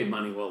 If you paid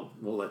money, we'll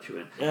let you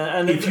in.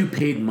 And if you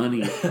paid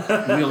money,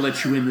 we'll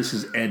let you in. This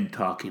is Ed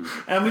talking.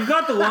 And we've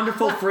got the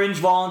wonderful fringe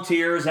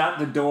volunteers at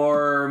the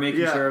door,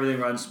 making sure everything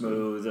runs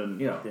smooth, and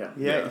you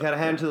got to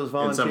hand to those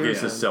volunteers. In some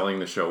cases, selling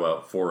the show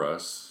out for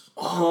us.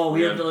 Oh,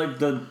 we had like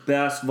the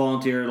best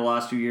volunteer in the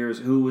last few years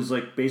who was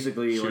like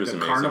basically like a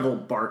carnival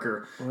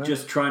barker,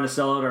 just trying to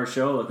sell out our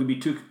show. Like we'd be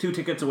two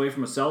tickets away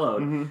from a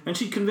sellout, and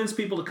she'd convince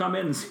people to come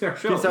in and see our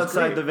show. Just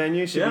outside the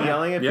venue, she'd be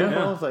yelling at people.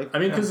 Yeah. Like, I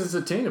mean, because it's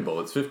attainable.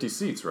 It's 50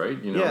 seats,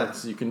 right? You know,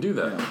 you can do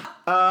that.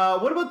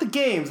 What about the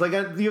games? Like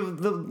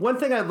the one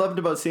thing I loved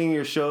about seeing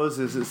your shows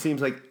is it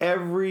seems like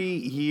every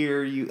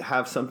year you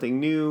have something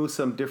new,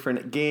 some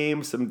different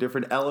game, some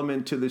different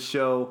element to the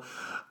show.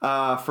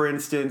 For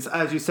instance,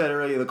 as you said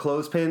earlier, the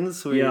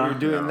clothespins, you're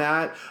doing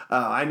that.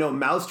 I know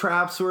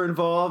mousetraps were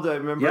involved. I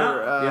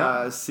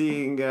remember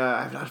seeing,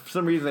 for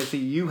some reason, I see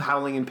you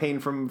howling in pain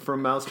from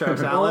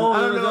mousetraps, Alan.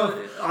 I don't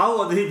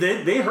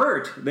know. They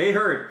hurt. They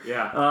hurt.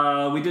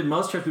 Yeah. We did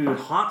mousetraps. We did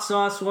hot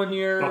sauce one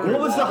year. What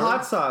was the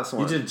hot sauce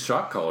one? You did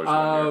shot collars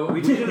one year.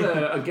 We did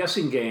a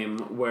guessing game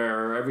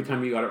where every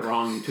time you got it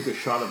wrong, you took a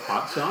shot of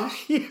hot sauce.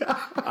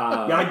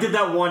 I did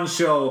that one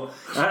show.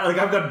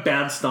 I've got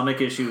bad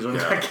stomach issues.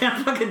 I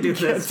can't fucking do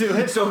this.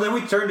 So then we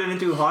turned it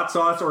into hot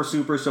sauce or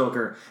super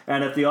soaker,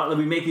 and if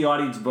we make the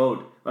audience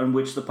vote on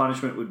which the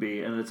punishment would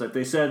be, and it's like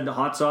they said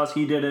hot sauce,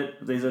 he did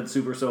it. They said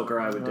super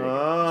soaker, I would take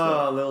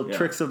it. Little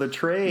tricks of the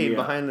trade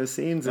behind the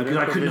scenes. Because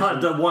I could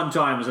not. The one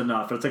time was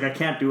enough. It's like I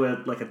can't do a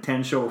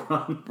 10-show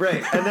run.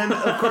 Right, and then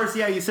of course,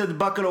 you said the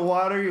bucket of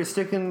water. You're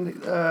sticking.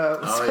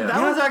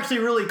 That was actually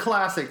really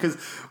classic because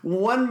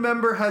one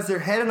member has their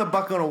head in a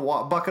bucket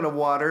of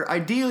water.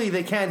 Ideally,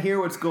 they can't hear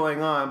what's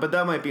going on, but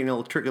that might be an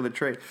little trick of the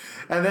trade.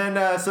 And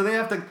then so they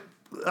have to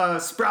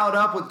sprout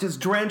up with just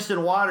drenched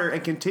in water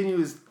and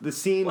continues the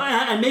scene.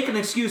 And make an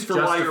excuse for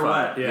why you're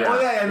wet. Yeah.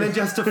 Oh, yeah, and then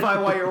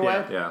justify why you're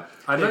wet. Yeah.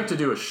 I'd like to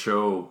do a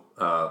show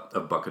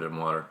of bucket and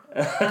water.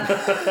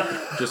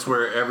 Just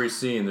where every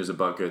scene there's a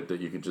bucket that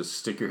you could just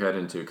stick your head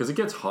into. Because it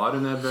gets hot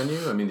in that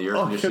venue. I mean, the air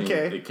conditioning,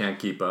 it can't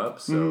keep up.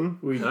 So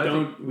we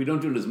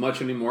don't do it as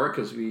much anymore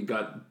because we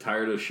got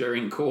tired of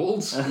sharing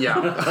colds.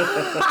 Yeah.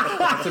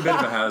 It's a bit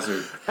of a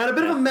hazard. And a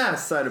bit of a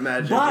mess, I'd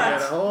imagine.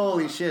 But,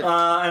 holy shit.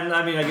 And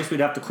I mean, I guess we'd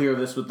have to clear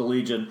this with the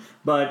Legion.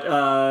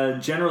 But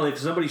generally, if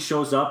somebody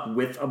shows up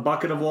with a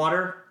bucket of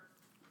water,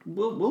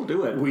 we'll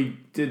do it. We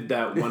did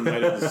that one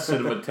night at the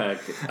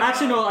Cinematheque.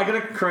 Actually, no, I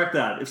gotta correct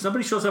that. If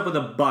somebody shows up with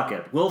a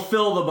bucket, we'll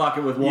fill the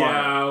bucket with water.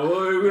 Yeah,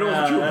 we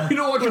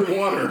don't want your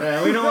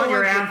water. We don't want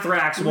your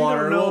anthrax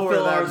water. We'll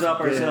fill ours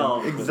up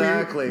ourselves.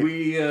 Exactly.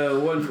 We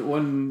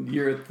one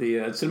year at the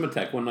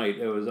Cinematheque one night.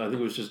 I think it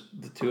was just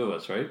the two of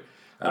us, right?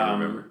 I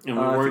remember. And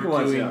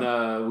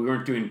we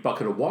weren't doing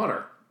bucket of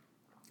water,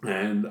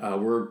 and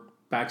we're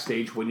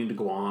backstage waiting to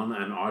go on,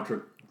 and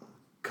Audra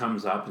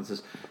comes up and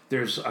says,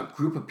 there's a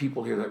group of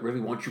people here that really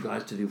want you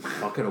guys to do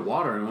bucket of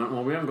water. And I went,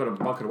 well, we haven't got a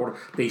bucket of water.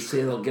 They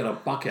say they'll get a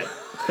bucket.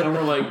 And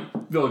we're like,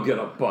 they'll get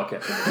a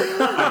bucket.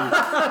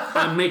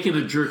 I'm making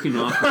a jerking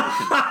off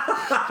motion.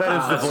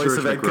 That is the voice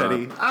of Ed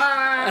Cuddy.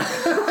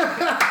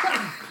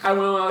 I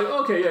went like,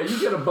 okay, yeah, you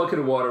get a bucket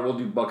of water, we'll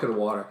do bucket of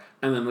water.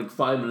 And then like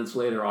 5 minutes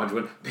later, Audrey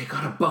went, they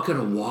got a bucket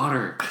of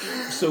water.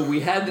 So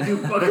we had to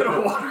do bucket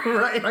of water,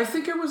 right? I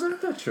think I was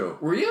at that show.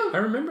 Were you? I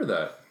remember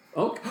that.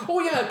 Okay. Oh,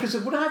 yeah, because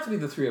it would have to be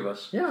the three of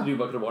us to do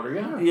bucket of water,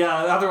 Yeah,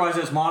 otherwise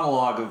it's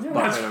monologue of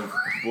bucket of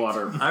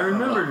water. I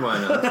remembered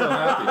one. I'm so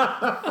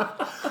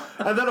happy.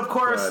 And then, of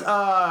course,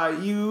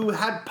 you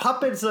had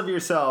puppets of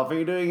yourself. And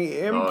you're doing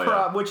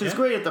improv, which is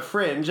great at the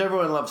Fringe.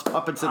 Everyone loves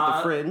puppets at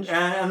the Fringe.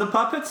 And the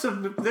puppets,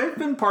 they've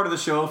been part of the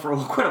show for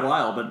quite a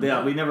while. But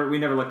we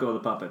never let go of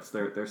the puppets.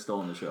 They're still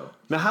in the show.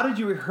 Now, how did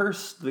you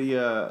rehearse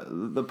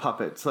the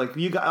puppets? Like,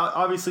 you got,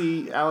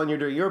 obviously, Alan, you're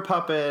doing your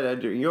puppet. Ed,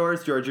 doing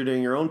yours. George, you're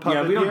doing your own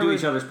puppet. Yeah, we don't do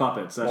each other's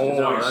puppets. I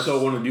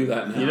so want to do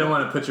that now. You don't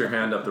want to put your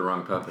hand up the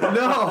wrong puppet.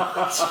 No.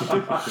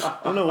 I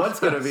don't know what's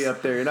going to be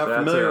up there. You're not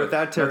familiar with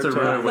that territory.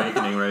 That's a rude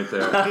awakening right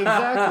there.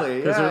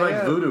 Exactly. Because they're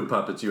like voodoo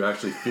puppets. You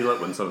actually feel it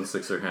when someone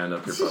sticks their hand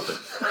up your puppet.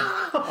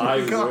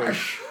 I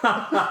wish.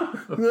 I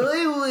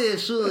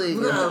wish.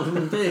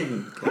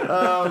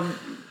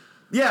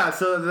 Yeah,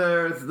 so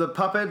there's the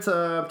puppets.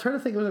 I'm trying to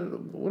think,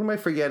 what am I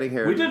forgetting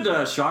here? We did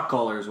shock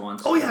collars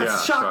once. Oh, yeah,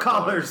 shock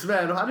collars,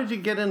 man. How did you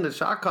get into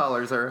shock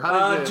collars? Or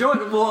how did you...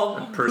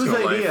 whose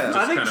idea?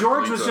 I think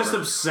George was just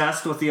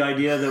obsessed with the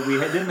idea that we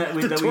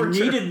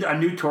needed a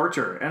new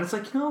torture. And it's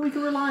like, we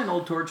can rely on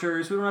old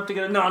tortures. We don't have to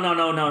get it.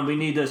 No, we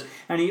need this.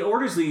 And he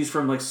orders these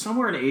from like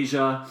somewhere in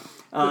Asia.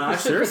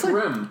 Pacific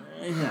Rim.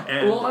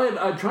 Yeah. Well,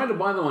 I tried to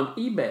buy them on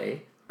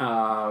eBay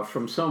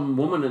from some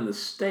woman in the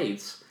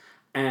States.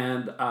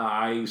 And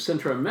I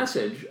sent her a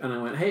message, and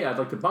I went, "Hey, I'd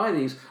like to buy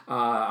these.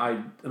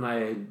 I think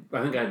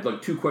I had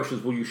like 2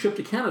 questions. Will you ship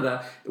to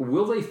Canada?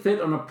 Will they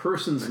fit on a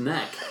person's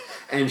neck?"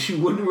 And she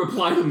wouldn't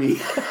reply to me.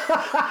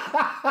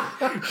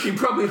 She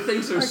probably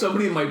thinks there's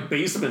somebody in my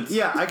basement.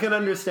 Yeah, I can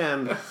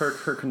understand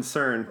her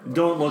concern.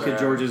 Don't look at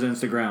George's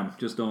Instagram.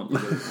 Just don't.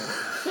 Look at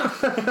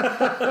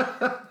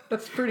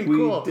That's pretty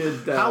cool.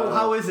 Did,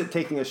 how is it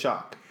taking a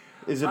shock?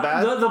 Is it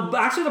bad?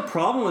 Actually, the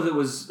problem with it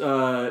was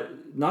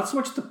not so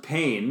much the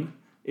pain.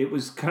 It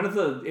was kind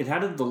of it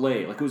had a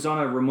delay. Like it was on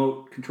a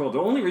remote control. The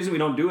only reason we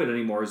don't do it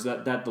anymore is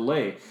that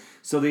delay.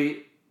 So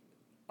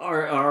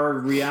our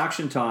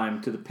reaction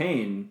time to the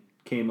pain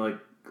came like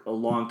a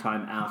long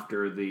time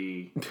after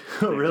the.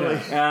 Oh, really?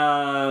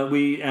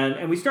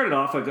 We started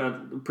off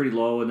like pretty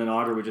low, and then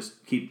Otter would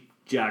just keep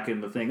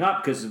jacking the thing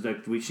up because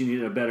she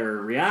needed a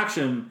better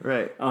reaction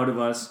out of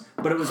us.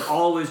 But it was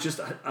always just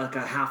like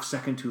a half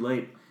second too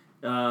late.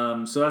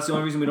 So that's the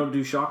only reason we don't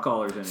do shock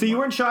collars anymore. So you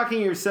weren't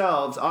shocking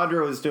yourselves.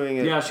 Audra was doing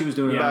it. Yeah, she was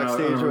doing it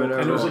backstage or whatever.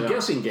 And it was a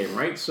guessing game,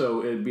 right?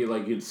 So it'd be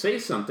like you'd say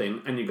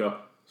something and you go,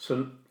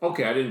 "So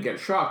okay, I didn't get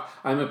shocked.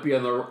 I must be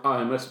on the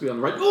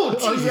right." Oh,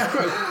 Jesus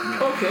Christ!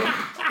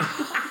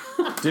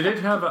 Okay. Did it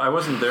have? I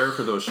wasn't there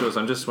for those shows.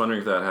 I'm just wondering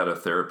if that had a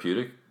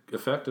therapeutic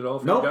effect at all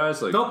for you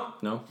guys. Like,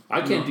 no.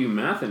 I can't do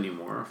math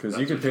anymore because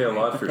you could pay a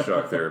lot for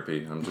shock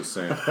therapy. I'm just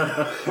saying.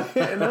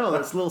 No,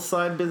 it's a little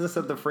side business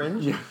at the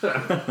fringe.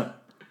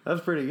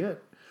 That's pretty good.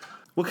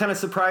 What kind of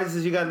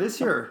surprises you got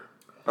this year?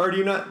 Or do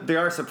you not? There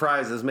are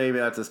surprises. Maybe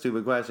that's a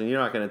stupid question. You're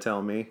not going to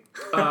tell me.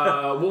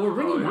 Well, we're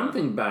bringing one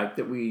thing back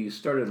that we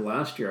started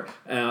last year.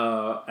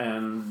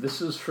 And this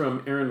is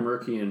from Aaron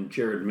Murky and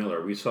Jared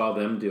Miller. We saw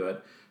them do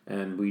it.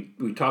 And we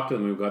talked to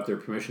them and we got their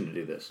permission to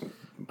do this.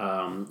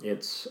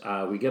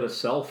 We get a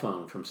cell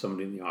phone from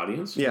somebody in the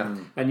audience. Yeah.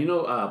 And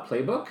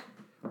Playbook?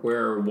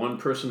 Where one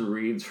person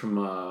reads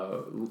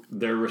from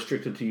they're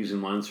restricted to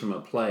using lines from a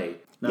play.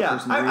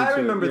 I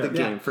remember the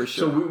game for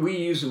sure. So we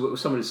use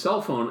somebody's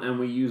cell phone and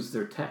we use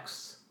their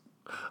texts.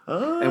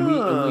 Oh,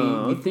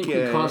 and we think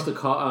we caused a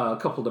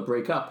couple to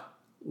break up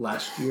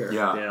last year.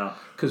 Yeah.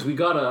 Because we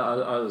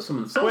got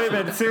someone's cell phone. Wait a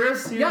minute,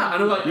 serious? Yeah,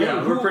 and I'm like,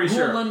 we're pretty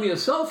sure. Who'll lend me a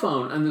cell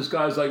phone? And this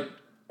guy's like,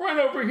 right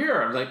over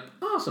here. I'm like,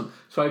 awesome.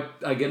 So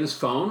I get his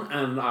phone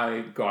and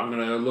I go, I'm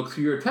going to look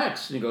through your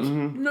text. And he goes,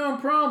 no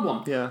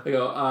problem. Yeah. I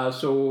go,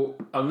 so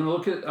I'm going to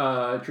look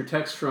at your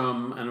text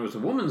from, and it was a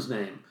woman's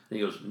name. And he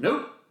goes,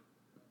 nope.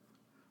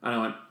 And I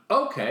went,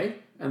 okay.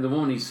 And the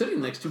woman he's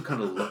sitting next to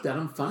kind of looked at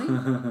him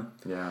funny.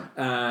 Yeah.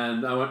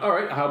 And I went, all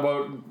right, how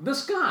about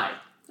this guy?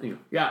 And he goes,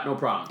 yeah, no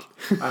problem.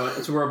 I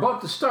went, so we're about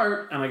to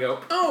start. And I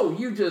go, oh,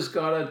 you just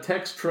got a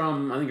text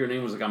from, I think her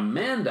name was like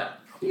Amanda.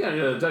 You got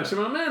a text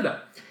from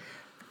Amanda.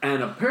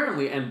 And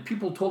apparently, and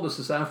people told us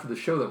this after the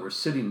show that we're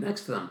sitting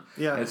next to them.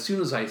 Yeah. As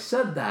soon as I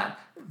said that,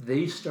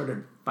 they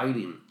started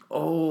fighting.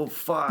 Oh,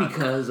 fuck.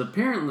 Because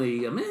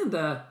apparently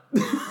Amanda...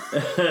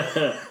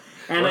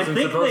 And I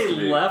think they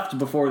left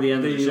before the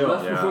end of the show. They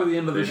left before the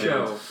end of the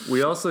show.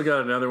 We also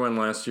got another one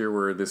last year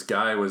where this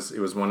guy it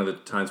was one of the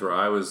times where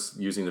I was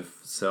using the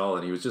cell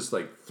and he was just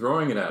like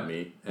throwing it at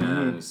me.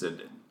 And I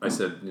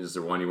said, is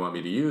there one you want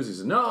me to use? He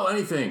said, no,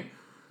 anything.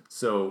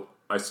 So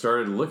I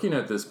started looking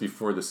at this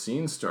before the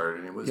scene started,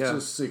 and it was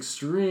just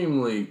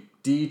extremely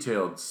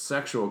detailed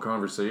sexual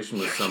conversation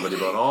with somebody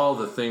about all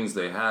the things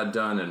they had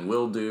done and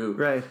will do.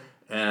 Right.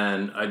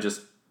 And I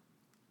just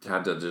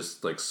had to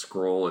just like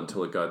scroll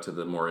until it got to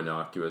the more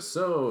innocuous.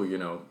 So,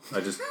 I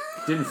just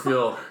didn't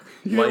feel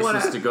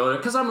licensed to go there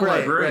because I'm a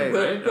librarian.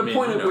 Right? The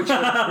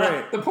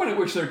point at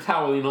which they're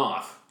toweling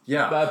off.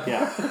 Yeah.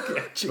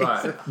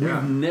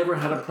 We've never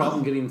had a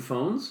problem getting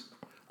phones,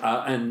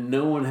 and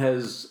no one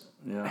has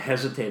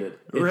hesitated.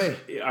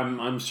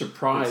 I'm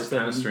surprised. It's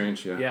kind of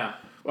strange, Yeah.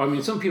 Well, I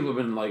mean, some people have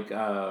been like,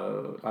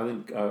 I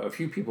think a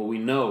few people we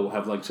know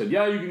have like said,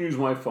 yeah, you can use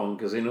my phone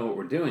because they know what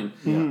we're doing.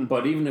 Yeah.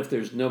 But even if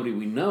there's nobody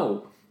we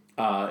know,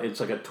 it's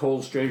like a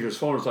total stranger's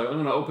phone. It's like, I'm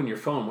going to open your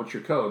phone. What's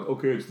your code?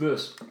 Okay, it's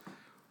this.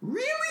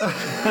 Really?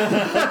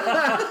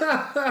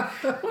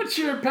 What's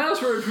your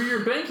password for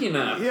your banking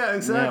app? Yeah,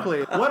 exactly.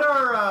 Yeah. What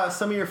are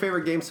some of your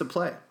favorite games to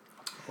play?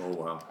 Oh,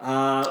 wow.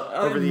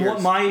 Over the years.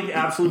 My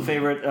absolute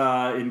favorite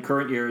in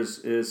current years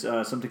is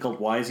something called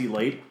Wisey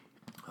Late.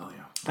 Oh,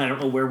 yeah. I don't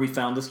know where we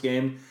found this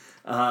game.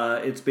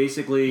 It's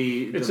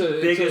basically the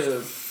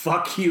biggest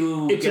fuck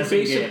you. It's a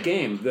basic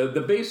game.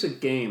 The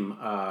basic game.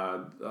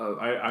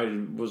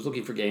 I was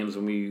looking for games,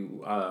 and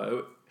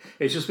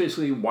it's just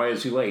basically why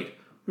is he late?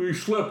 He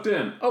slept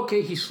in.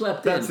 Okay, he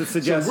slept in. That's the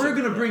suggestion. So we're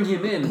going to bring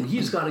him in, and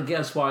he's got to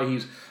guess why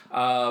he's.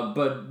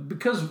 But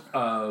because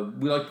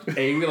we like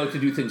to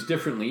do things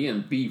differently,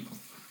 and B,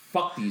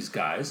 fuck these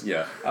guys.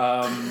 Yeah.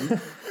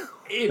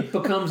 It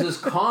becomes this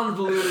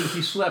convoluted.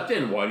 He slept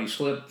in. Why did he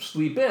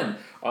sleep in?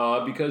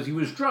 Because he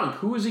was drunk.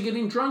 Who was he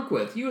getting drunk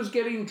with? He was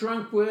getting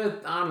drunk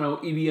with, I don't know,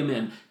 Idi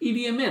Amin.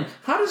 Idi Amin.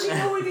 How does he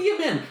know Idi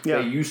Amin?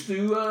 They used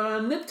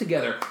to knit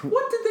together.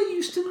 What did they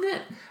used to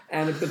knit?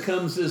 And it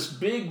becomes this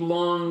big,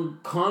 long,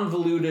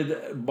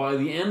 convoluted. By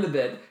the end of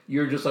it,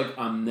 you're just like,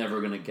 I'm never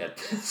going to get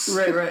this.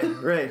 Right.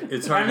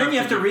 It's hard. And then you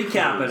have to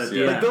recap it at the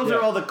end. Like, those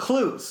are all the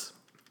clues.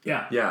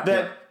 Yeah.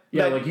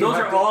 Like those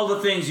are all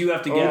the things you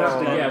have to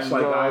guess. Yes,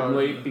 like I'm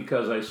late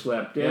because I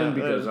slept in,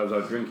 because I was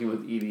out drinking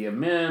with Idi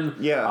Amin.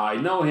 Yeah. I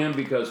know him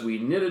because we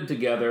knitted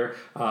together,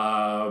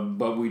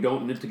 but we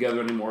don't knit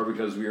together anymore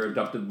because we were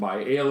abducted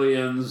by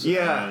aliens.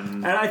 Yeah.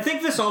 And I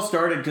think this all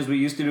started because we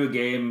used to do a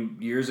game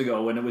years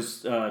ago when it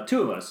was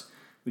two of us.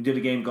 We did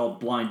a game called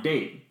Blind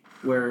Date,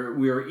 where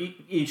we were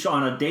each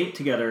on a date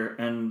together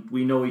and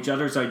we know each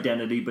other's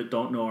identity but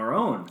don't know our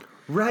own.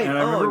 Right. And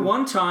I remember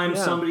one time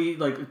somebody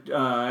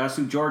asked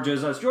who George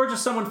is. I asked, George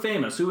is someone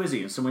famous. Who is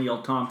he? And someone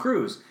yelled Tom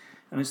Cruise.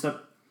 And I said,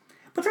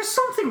 but there's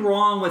something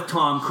wrong with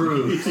Tom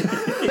Cruise.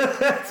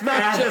 It's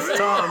not just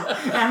Tom.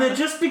 And it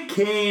just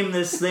became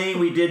this thing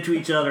we did to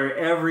each other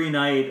every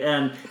night.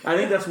 And I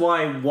think that's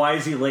why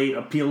Is He Late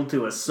appealed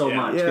to us so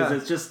much. Because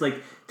it's just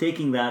like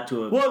taking that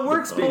to a Well, it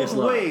works both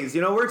ways.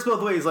 You know, it works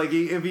both ways. Like,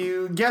 if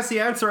you guess the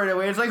answer right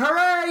away, it's like,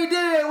 hooray, you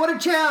did it, what a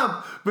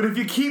champ! But if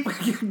you keep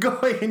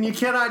going and you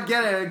cannot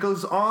get it, and it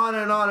goes on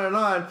and on and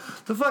on,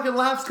 the fucking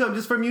laughs come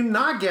just from you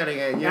not getting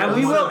it. You know?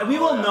 We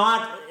will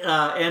not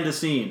end a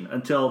scene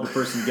until the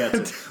person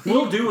gets it.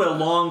 We'll do a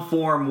long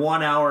form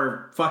 1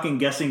 hour fucking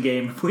guessing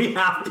game if we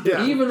have to.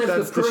 Yeah, even if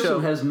the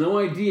person has no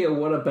idea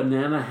what a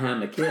banana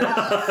hammock is. Ed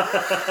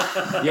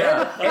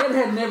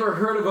had never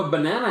heard of a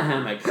banana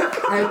hammock.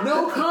 Had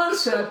no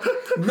concept.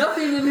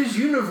 Nothing in his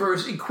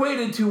universe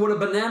equated to what a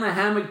banana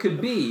hammock could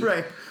be.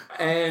 Right.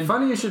 And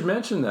funny you should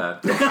mention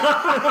that.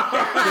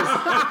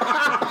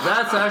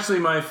 That's actually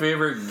my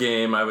favorite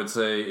game, I would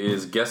say,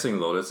 is Guessing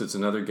Lotus. It's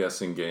another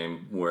guessing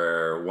game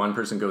where one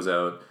person goes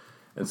out,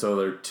 and so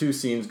there are two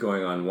scenes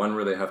going on. One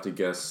where they have to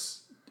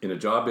guess in a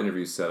job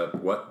interview setup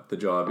what the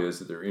job is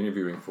that they're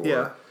interviewing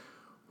for,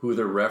 who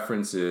their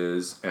reference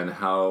is, and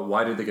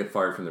why did they get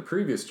fired from the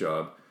previous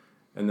job.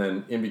 And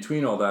then in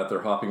between all that,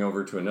 they're hopping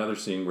over to another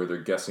scene where they're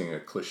guessing a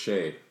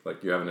cliche.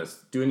 Like you're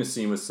doing a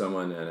scene with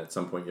someone, and at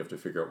some point you have to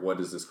figure out what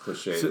is this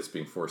cliche that's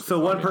being forced. So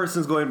one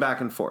person's going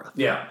back and forth.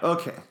 Yeah.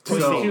 Okay. Two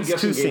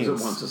scenes at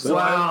once.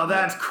 Wow,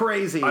 that's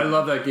crazy. I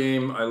love that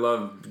game. I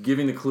love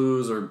giving the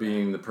clues or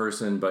being the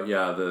person. But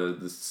yeah,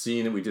 the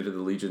scene that we did at the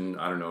Legion,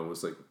 I don't know,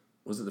 was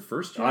it the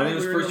first year? I think it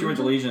was the first year with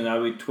the Legion. That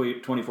would be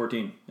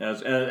 2014.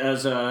 As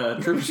a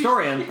true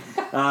historian,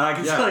 I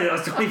can tell you that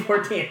was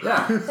 2014.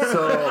 Yeah,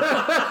 so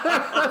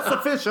that's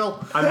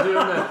official.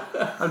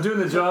 I'm doing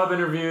the job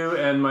interview,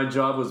 and my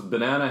job was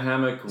banana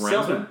hammock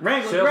Wrangler.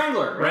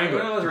 Wrangler.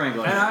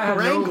 And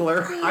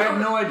I had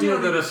no idea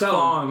that a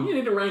thong. You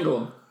need to wrangle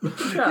him.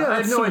 I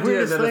had no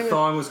idea that a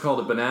thong was called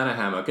a banana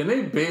hammock, and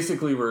they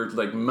basically were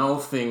like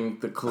mouthing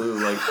the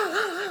clue, like.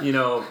 You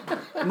know,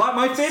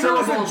 my favorite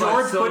was when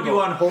George put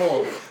you on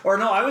hold. Or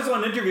no, I was the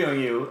one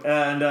interviewing you,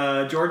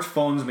 and George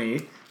phones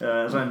me,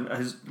 as I'm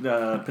his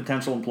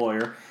potential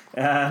employer,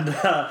 and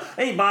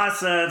hey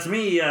boss, it's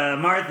me,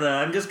 Martha.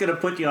 I'm just gonna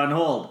put you on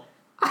hold.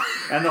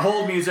 And the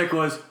hold music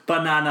was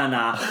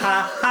banana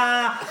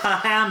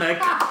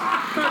hammock.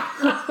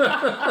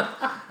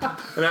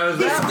 And I was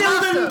he still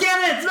didn't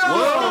get it. No.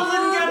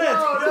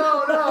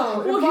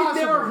 Well, he'd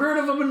never heard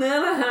of a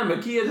banana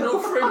hammock. He had no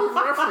frame of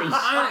reference.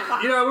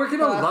 I work in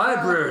a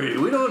library.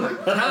 We don't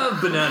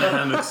have banana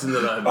hammocks in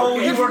the library. Oh,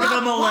 you work in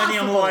the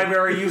Millennium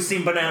Library. You've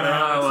seen banana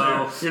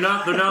hammocks.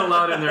 Well, they're not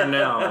allowed in there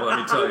now, let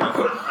me tell you.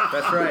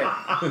 That's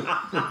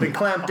right. They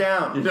clamp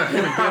down. You're not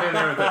going to get in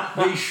there with that.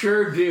 They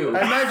sure do.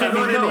 I imagine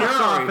going into your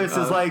office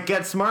is like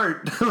Get Smart.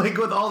 Like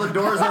with all the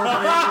doors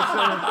opening.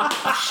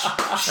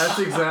 That's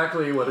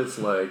exactly what it's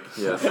like,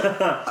 yes.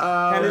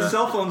 And his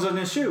cell phone's on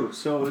his shoe.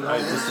 So I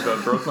just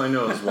about broke my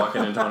nose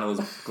walking into one of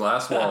those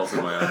glass walls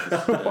in my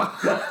office.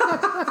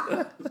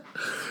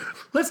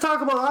 Let's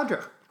talk about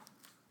Audra.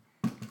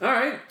 All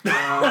right.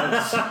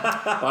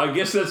 I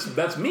guess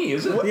that's me,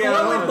 isn't it?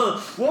 Yeah.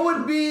 What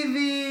would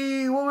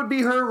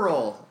be her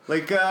role?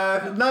 Like,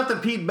 not the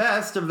Pete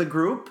Best of the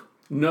group.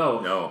 No.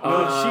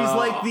 She's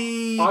like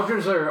the...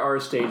 Audra's our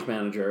stage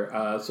manager.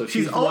 So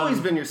she's always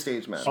been your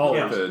stage manager.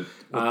 Always.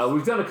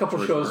 We've done a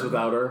couple shows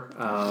without her,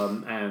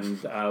 and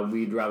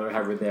we'd rather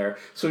have her there.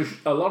 So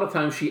a lot of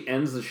times she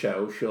ends the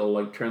show. She'll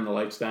like turn the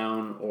lights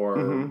down,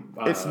 or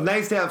it's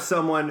nice to have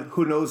someone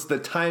who knows the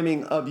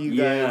timing of you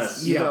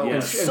guys.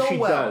 And so she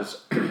well.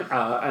 does.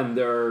 And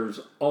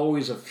there's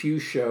always a few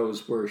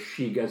shows where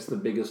she gets the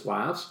biggest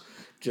laughs.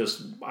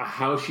 Just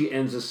how she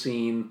ends a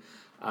scene.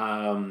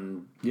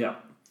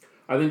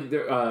 I think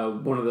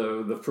one of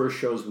the first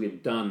shows we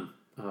had done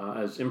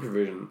as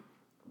Improvision,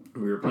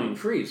 we were playing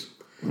Freeze.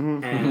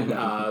 And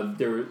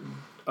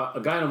a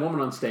guy and a woman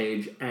on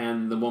stage,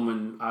 and the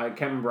woman, I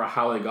can't remember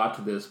how they got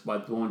to this,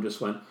 but the woman just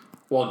went,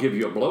 well, I'll give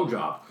you a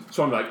blowjob.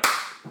 So I'm like,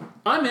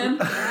 I'm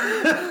in.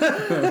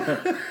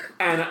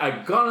 And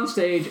I got on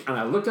stage, and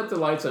I looked up the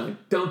lights, and I'm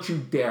like, don't you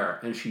dare.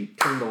 And she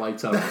turned the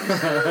lights out on me.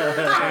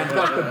 And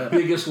got the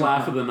biggest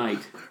laugh of the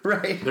night.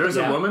 Right. There's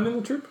a woman in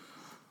the troupe?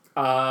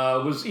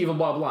 It was Evil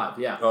Bob Live,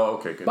 yeah. Oh,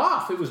 okay, good.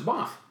 Boff, it was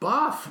Boff.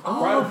 Boff.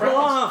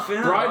 Boff,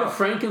 yeah. Bride of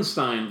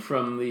Frankenstein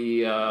from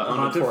the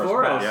Haunted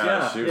Forest.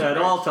 Yeah, it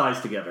all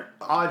ties together.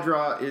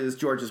 Audra is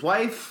George's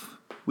wife.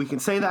 We can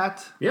say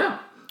that. Yeah.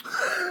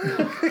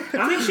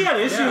 I think she had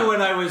issue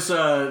when I was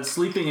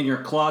sleeping in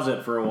your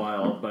closet for a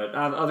while, but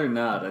other than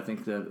that, I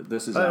think that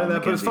this is.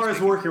 But as far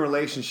as working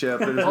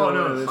relationship,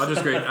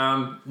 Audra's great.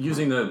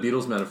 Using the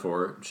Beatles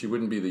metaphor, she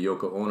wouldn't be the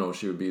Yoko Ono;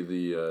 she would be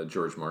the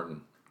George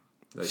Martin.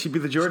 She'd be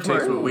the George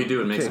Martin. Martin. What we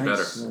do and makes it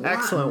better.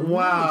 Excellent!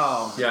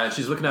 Wow. Yeah, and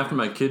she's looking after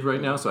my kid right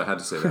now, so I had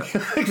to say that.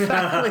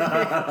 Exactly.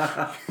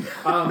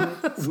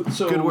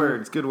 So good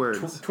words. Good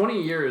words.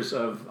 20 years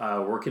of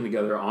working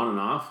together on and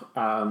off.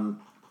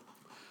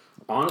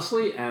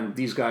 Honestly, and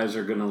these guys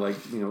are gonna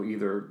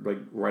either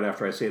right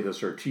after I say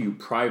this or to you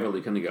privately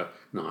kind of go,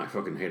 no, I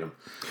fucking hate them.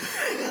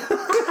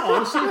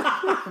 Honestly,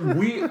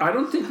 I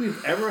don't think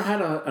we've ever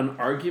had an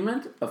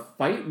argument, a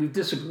fight. We've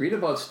disagreed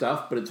about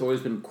stuff, but it's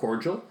always been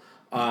cordial.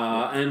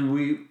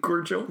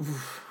 Cordial.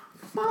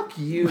 Fuck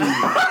you.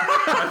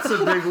 That's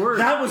a big word.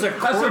 That was a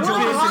cordial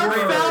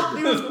disagreement.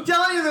 He was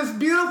telling you this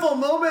beautiful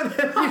moment.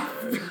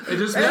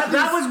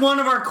 That was one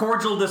of our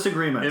cordial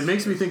disagreements. It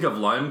makes me think of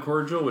lime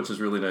cordial, which is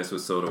really nice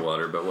with soda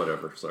water, but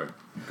whatever. Sorry.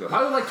 Go ahead.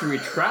 I would like to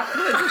retract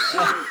what I just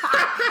said.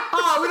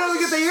 We don't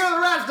even get to hear the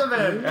rest of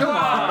it. Come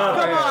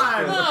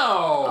on.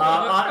 No.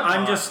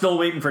 I'm just still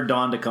waiting for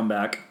Dawn to come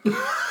back.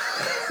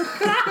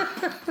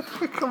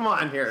 Come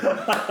on here.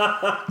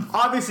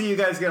 Obviously, you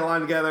guys get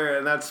along together,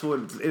 and that's what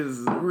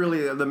is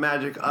really the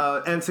magic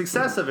and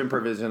success of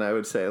Improvision, I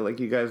would say. Like,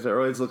 you guys are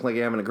always looking like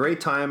you're having a great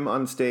time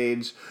on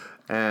stage,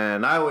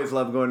 and I always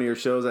love going to your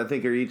shows. I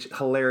think you're each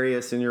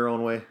hilarious in your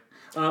own way.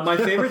 My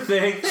favorite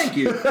thing... Thank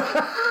you.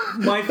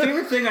 My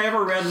favorite thing I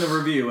ever read in the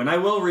review, and I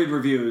will read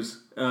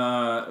reviews,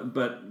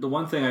 but the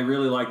one thing I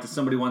really liked is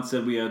somebody once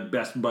said we had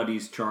best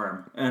buddies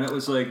charm, and it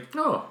was like...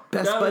 Oh,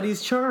 best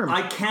buddies charm.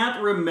 I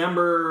can't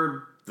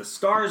remember the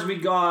stars we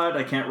got.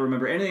 I can't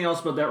remember anything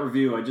else about that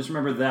review. I just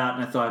remember that,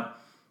 and I thought,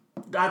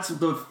 that's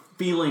the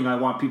feeling I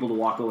want people to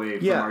walk away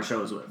from our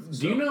shows with.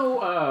 So. Do you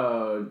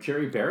know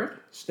Jerry Barrett,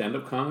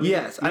 stand-up comedy?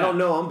 Yes, yeah. I don't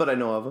know him, but I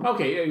know of him.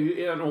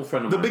 Okay, an old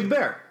friend of mine. The Big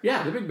Bear.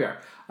 Yeah, the Big Bear.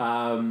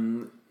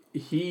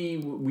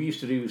 We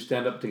used to do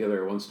stand-up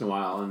together once in a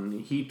while,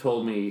 and he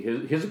told me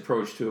his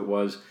approach to it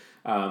was,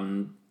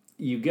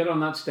 you get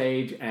on that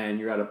stage and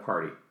you're at a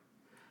party.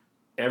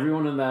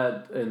 Everyone in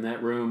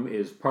that room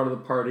is part of the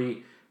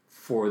party.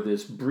 For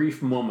this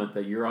brief moment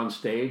that you're on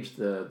stage,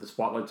 the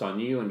spotlight's on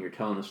you, and you're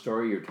telling a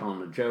story, you're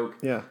telling a joke,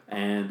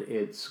 and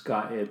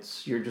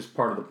you're just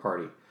part of the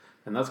party,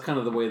 and that's kind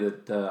of the way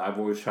that I've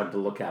always tried to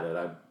look at it.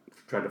 I've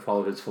tried to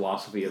follow his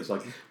philosophy. It's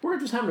like, we're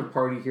just having a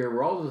party here.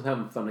 We're all just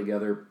having fun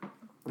together,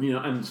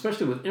 and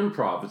especially with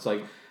improv, it's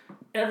like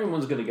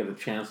everyone's going to get a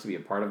chance to be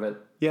a part of it.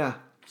 Yeah.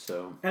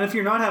 So, and if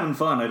you're not having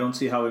fun, I don't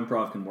see how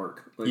improv can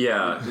work. Like,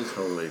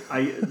 totally.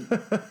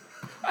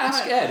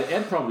 Ask Ed.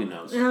 Ed probably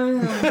knows. Well,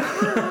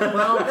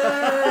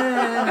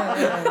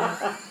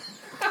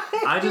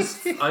 I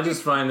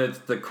just find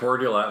that the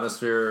cordial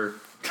atmosphere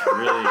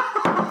really.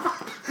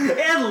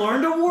 Ed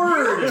learned a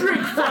word.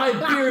 Drink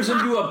 5 beers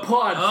and do a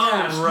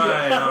podcast. Oh,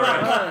 right, all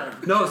right.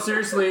 No,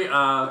 seriously,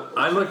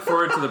 I look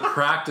forward to the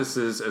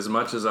practices as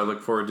much as I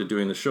look forward to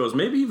doing the shows.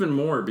 Maybe even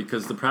more,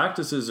 because the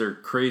practices are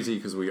crazy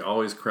because we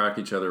always crack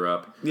each other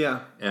up.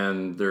 Yeah.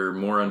 And they're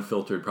more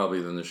unfiltered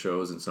probably than the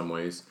shows in some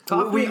ways.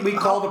 We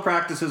call the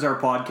practices our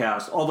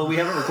podcast, although we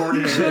haven't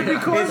recorded anything.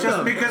 It's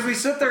just because we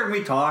sit there and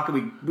we talk,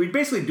 and we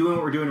basically doing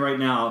what we're doing right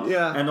now.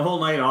 Yeah. And the whole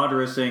night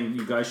Audra is saying,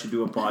 you guys should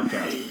do a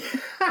podcast.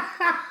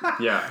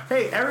 Yeah.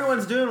 Hey,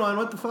 everyone's doing one.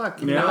 What the fuck?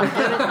 Get on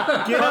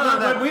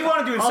that. What we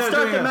want to do I'll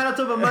start the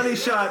Manitoba Money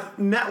Shot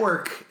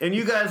Network, and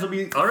you guys will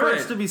be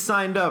first to be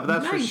signed up.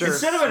 That's for sure.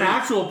 Instead of an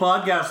actual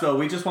podcast, though,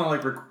 we just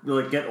want to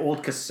get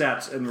old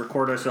cassettes and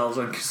record ourselves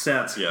on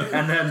cassettes,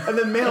 and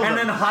then mail them, and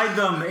then hide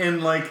them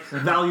in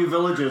value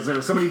villages. And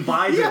if somebody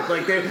buys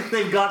it,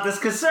 they've got this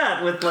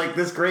cassette with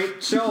this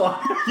great show on.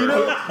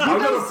 I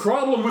got a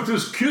problem with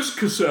this Kiss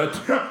cassette.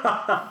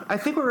 I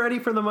think we're ready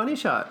for the Money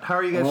Shot. How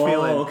are you guys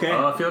feeling? Okay,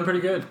 feeling pretty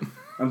good.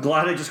 I'm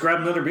glad I just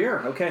grabbed another beer.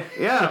 Okay.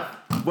 Yeah.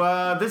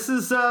 Well, this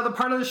is the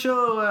part of the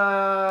show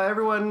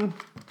everyone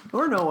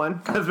or no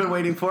one has been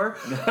waiting for.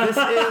 This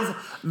is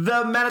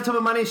the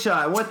Manitoba Money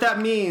Shot. What that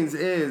means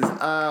is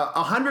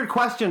 100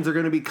 questions are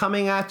going to be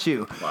coming at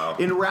you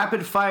in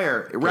rapid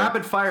fire. Okay.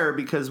 Rapid fire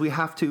because we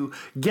have to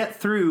get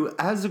through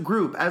as a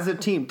group, as a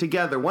team,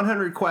 together,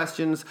 100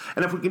 questions.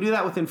 And if we can do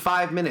that within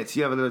 5 minutes,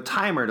 you have a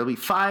timer. It'll be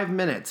 5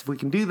 minutes. If we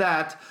can do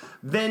that,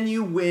 then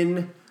you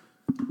win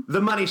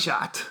the Money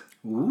Shot.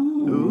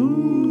 Ooh.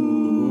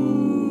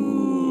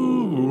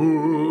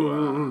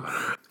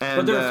 And,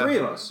 but there are 3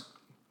 of us.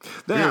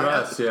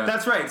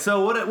 That's right.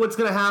 So what's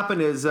going to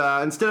happen is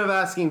instead of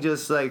asking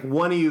just like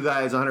one of you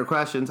guys 100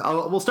 questions,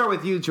 we'll start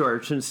with you,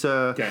 George.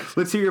 Okay.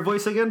 Let's hear your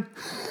voice again.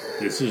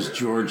 This is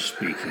George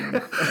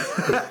speaking.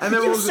 And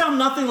then you sound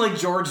nothing like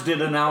George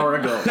did an hour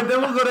ago. And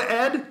then we'll go to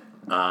Ed.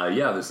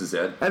 This is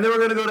Ed. And then we're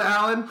going to go to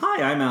Alan.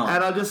 Hi, I'm Alan.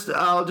 And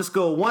I'll just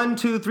go 1,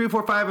 2, 3,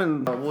 4, 5,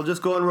 and we'll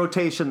just go in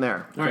rotation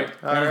there. All right.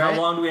 How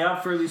long do we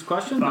have for these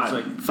questions?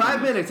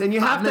 5 minutes, and you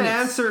have to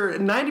answer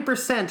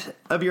 90%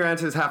 of your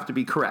answers have to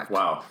be correct.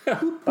 Wow.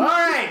 All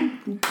right.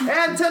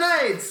 And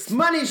tonight's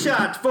money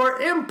shot for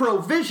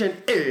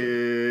IMPROVISION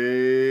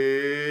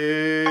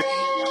is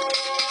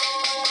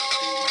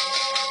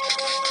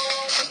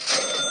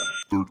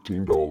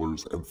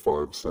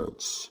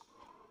 $13.05.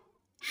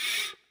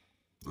 Shh.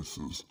 This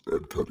is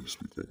Ed Cuddy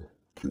speaking.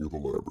 King of the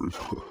libraries.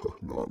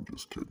 No, I'm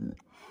just kidding.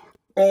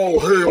 All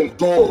hail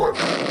Dawn!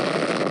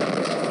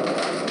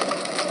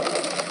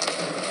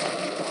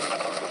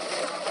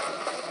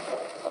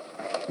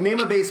 Name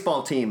a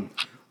baseball team.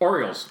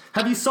 Orioles.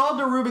 Have you solved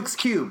a Rubik's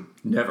Cube?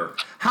 Never.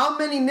 How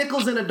many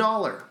nickels in a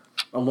dollar?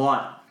 A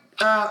lot.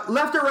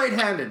 Left or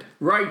right-handed?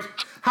 Right.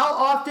 How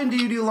often do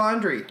you do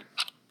laundry?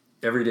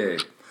 Every day.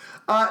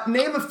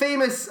 Name a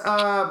famous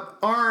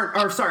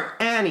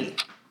Annie.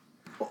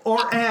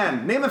 Or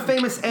Anne. Name a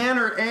famous Anne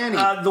or Annie.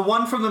 The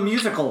one from the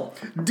musical.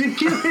 Do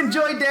you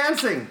enjoy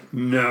dancing?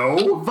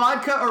 No.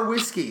 Vodka or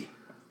whiskey?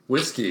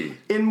 Whiskey.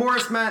 In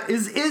Morris,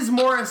 is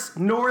Morris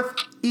north,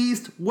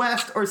 east,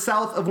 west, or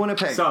south of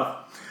Winnipeg? South.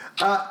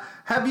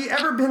 Have you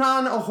ever been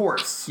on a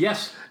horse?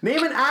 Yes.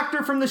 Name an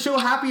actor from the show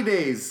Happy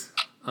Days.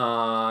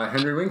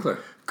 Henry Winkler.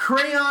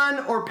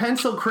 Crayon or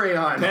pencil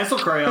crayon? Pencil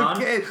crayon.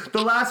 Okay.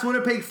 The last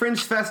Winnipeg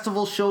Fringe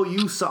Festival show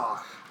you saw.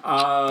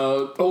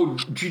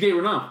 J.D.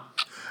 Renault.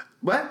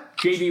 What?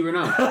 J.D.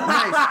 Renault.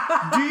 Nice.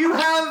 Do you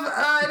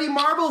have any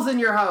marbles in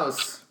your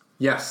house?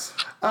 Yes.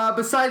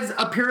 Besides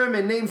a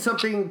pyramid, name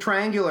something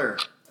triangular.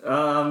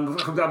 Triangle.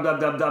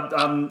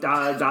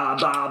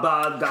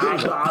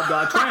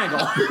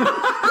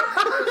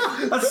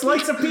 A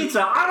slice of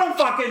pizza. I don't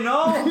fucking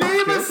know.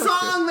 Name a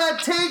song that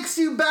takes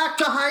you back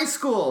to high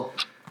school.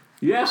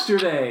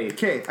 Yesterday.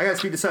 Okay, I gotta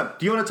speed this up.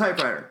 Do you own a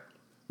typewriter?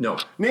 No.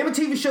 Name a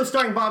TV show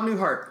starring Bob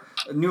Newhart.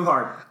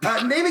 Newhart.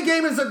 Name a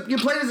game you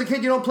played as a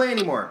kid you don't play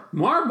anymore.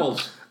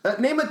 Marbles.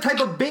 Name a type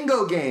of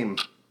bingo game.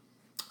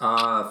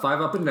 5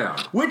 up and down.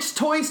 Which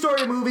Toy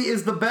Story movie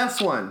is the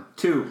best one?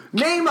 2.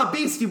 Name a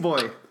Beastie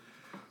Boy.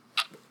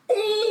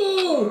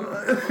 Oh!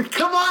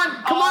 Come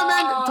on,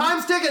 man.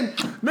 Time's ticking.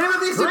 Name a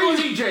Beastie Boy.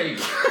 Crazy Jake.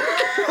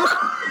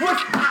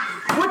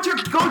 What's your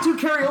go-to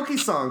karaoke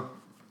song?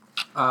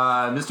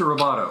 Mr.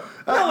 Roboto.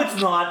 No, it's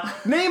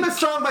not. Name a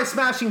song by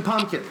Smashing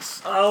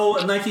Pumpkins.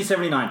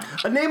 1979.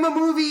 Name a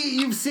movie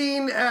you've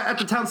seen at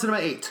the Town Cinema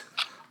 8.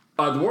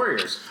 The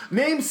Warriors.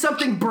 Name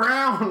something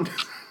brown.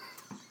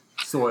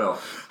 Soil.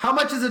 How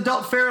much is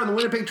adult fare on the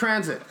Winnipeg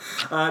Transit?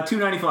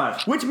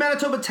 $2.95. Which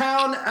Manitoba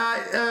town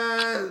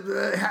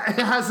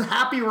has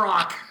Happy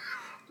Rock?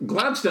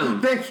 Gladstone.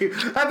 Thank you.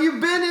 Have you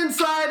been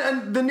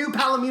inside the new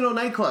Palomino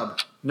nightclub?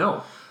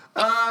 No.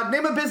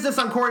 Name a business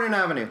on Corydon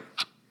Avenue.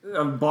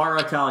 Bar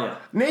Italia.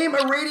 Name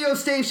a radio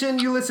station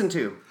you listen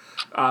to.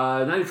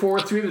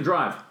 94.3 The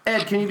Drive.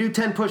 Ed, can you do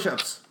 10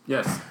 push-ups?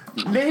 Yes.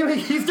 He's doing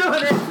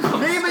it.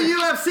 Name a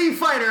UFC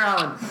fighter,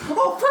 Alan.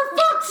 Oh, for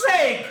fuck's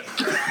sake!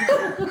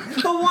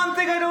 The one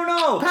thing I don't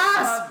know.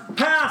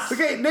 Pass.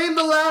 Okay, name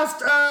the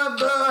last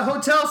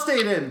hotel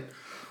stayed in.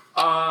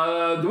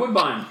 The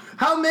Woodbine.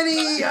 How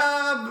many,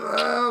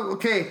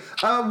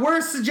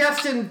 worst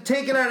suggestion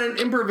taken at an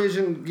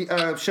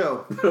IMPROVISION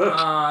show?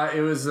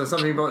 It was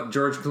something about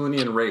George Clooney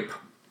and rape.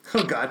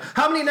 Oh, God.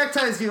 How many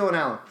neckties do you own,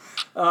 Alan?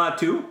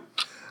 2.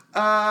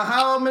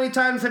 How many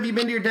times have you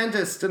been to your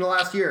dentist in the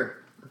last year?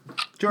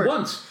 George?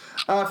 Once.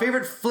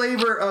 Favorite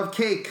flavor of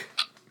cake?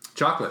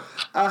 Chocolate.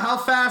 How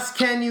fast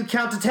can you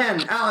count to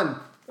 10? Alan?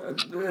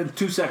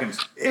 2 seconds.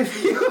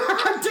 If you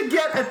had to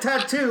get a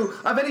tattoo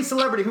of any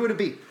celebrity, who would it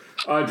be?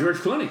 George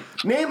Clooney.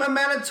 Name a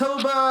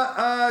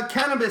Manitoba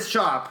cannabis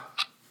shop.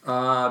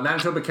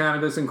 Manitoba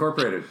Cannabis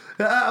Incorporated.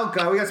 Oh,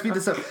 God, we gotta speed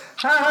this up.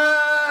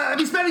 Have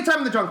you spent any time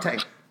in the drunk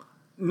tank?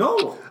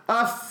 No.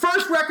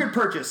 First record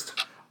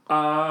purchased?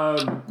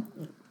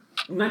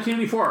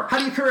 1984. How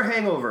do you cure a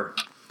hangover?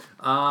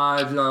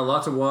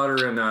 Lots of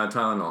water and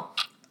Tylenol.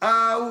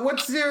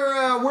 What's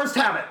your worst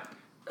habit?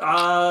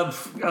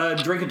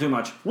 Drinking too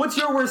much. What's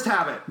your worst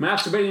habit?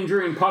 Masturbating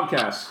during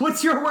podcasts.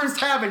 What's your worst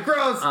habit?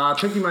 Gross.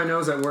 Picking my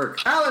nose at work.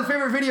 Alan,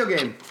 favorite video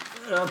game?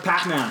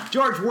 Pac-Man.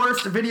 George,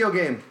 worst video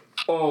game?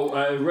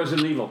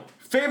 Resident Evil.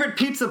 Favorite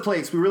pizza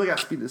place? We really got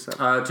to speed this up.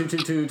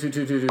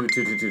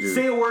 222.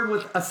 Say a word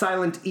with a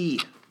silent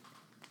E.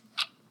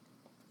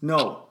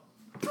 No.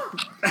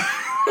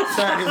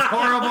 That is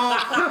horrible.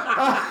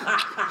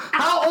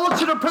 How old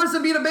should a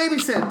person be to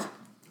babysit?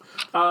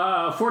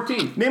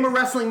 14. Name a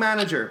wrestling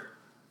manager.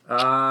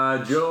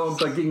 Joe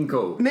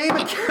Baginko. Name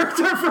a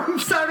character from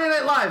Saturday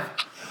Night Live.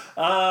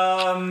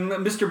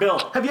 Mr. Bill.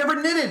 Have you ever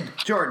knitted,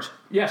 George?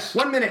 Yes.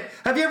 1 minute.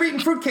 Have you ever eaten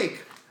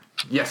fruitcake?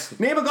 Yes.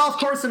 Name a golf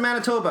course in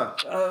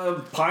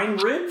Manitoba. Pine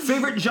Ridge?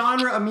 Favorite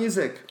genre of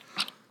music.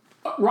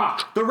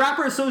 Rock. The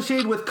rapper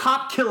associated with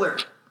Cop Killer.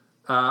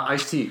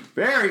 Ice-T.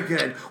 Very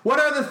good. What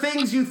are the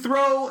things you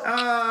throw?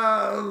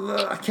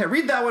 I can't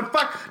read that one.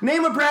 Fuck.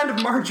 Name a brand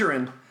of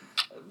margarine.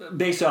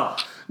 Base-L.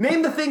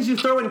 Name the things you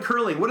throw in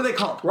curling. What are they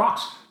called?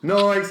 Rocks.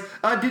 Nice.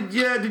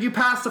 Did you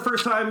pass the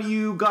first time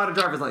you got a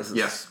driver's license?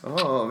 Yes.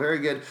 Oh, very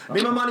good.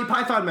 Name a Monty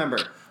Python member.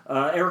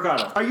 Eric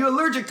Idle. Are you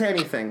allergic to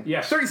anything?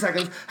 Yes. 30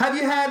 seconds. Have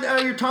you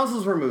had your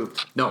tonsils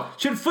removed? No.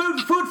 Should food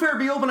fair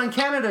be open on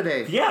Canada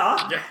Day?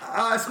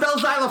 Yeah. Spell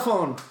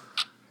xylophone.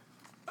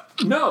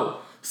 No.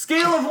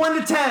 Scale of 1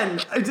 to 10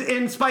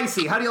 in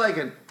spicy. How do you like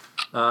it?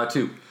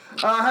 2.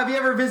 Have you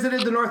ever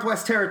visited the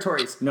Northwest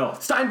Territories? No.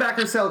 Steinbach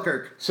or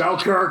Selkirk?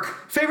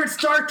 Selkirk. Favorite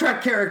Star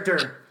Trek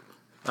character?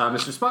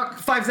 Mr. Spock.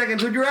 5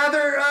 seconds. Would you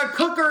rather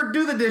cook or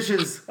do the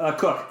dishes?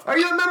 Cook. Are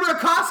you a member of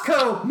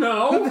Costco?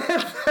 No.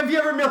 Have you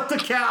ever milked a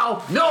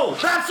cow? No.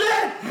 That's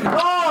it!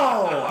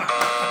 Oh!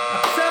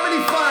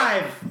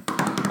 75.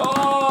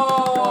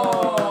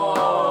 Oh.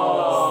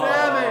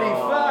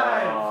 75.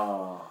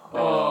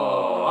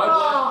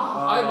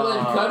 I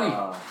blame Cuddy.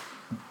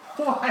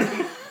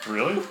 Why?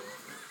 Really?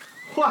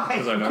 Why?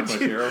 Because I knocked my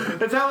chair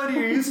over. Is that what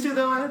you're used to,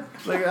 though, Ed?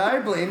 Like, I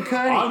blame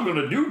Cuddy. I'm going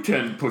to do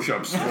 10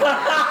 push-ups.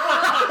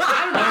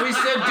 And we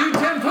said do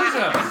 10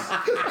 push-ups.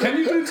 Can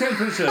you do 10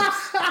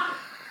 push-ups?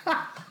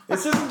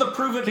 This isn't the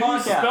Prove It Can you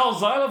podcast. spell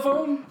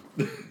xylophone?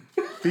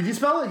 Did you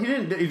spell it? He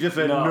didn't. He just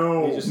said No.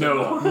 no. He just said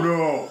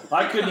No.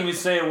 I couldn't even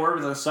say a word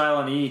with a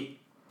silent E.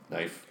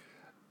 Knife.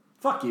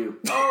 Fuck you.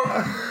 All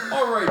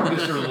right,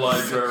 Mr.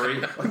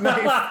 Library.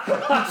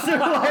 Mr.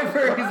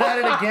 Library's at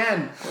it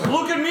again.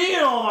 Look at me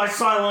and all my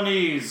silent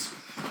E's.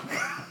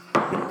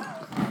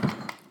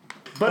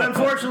 But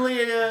unfortunately,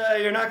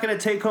 you're not going to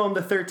take home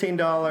the $13. And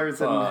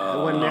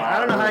I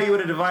don't know how you would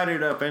have divided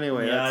it up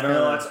anyway. Yeah, I don't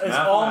know. It's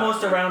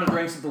almost a round of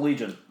drinks at the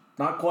Legion.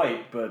 Not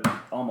quite, but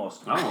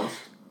almost. Almost.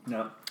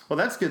 No. Well,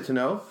 that's good to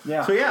know.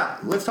 Yeah. So yeah,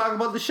 let's talk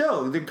about the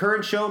show. The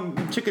current show,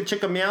 Chicka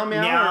Chicka Meow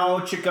Meow. Meow,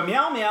 chicka,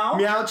 meow, meow.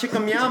 Meow Chicka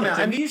Meow Meow.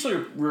 And we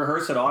usually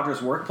rehearse at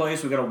Audra's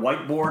workplace. We got a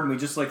whiteboard and we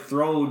just like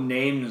throw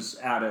names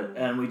at it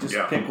and we just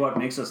pick what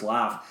makes us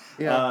laugh.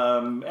 Yeah.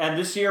 And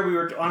this year we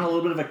were on a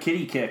little bit of a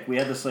kiddie kick. We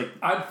had this like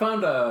I'd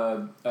found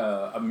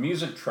a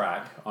music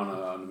track on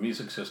a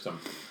music system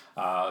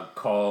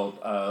called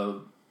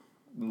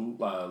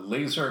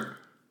Laser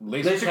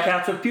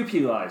Cats with Pew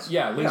Pew Eyes.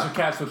 Yeah, Laser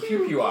Cats with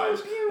Pew Pew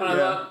Eyes. And I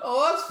thought,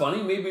 oh, that's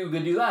funny. Maybe we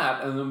could do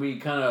that. And then we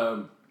kind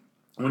of,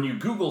 when you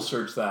Google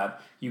search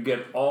that, you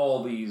get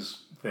all these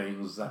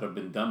things that have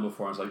been done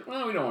before. I was like,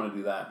 well, we don't want to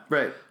do that.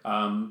 Right.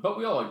 But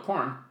we all like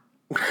porn.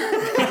 Who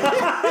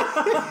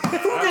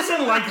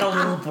doesn't like a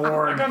little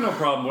porn? I got no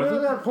problem with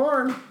it. That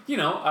porn. You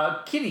know,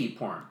 kitty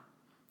porn.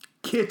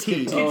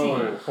 Kitty. Kitty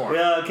porn.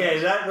 Yeah, okay.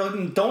 That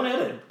don't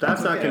edit.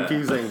 That's not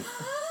confusing.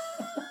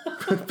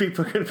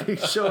 People are going to be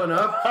showing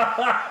up.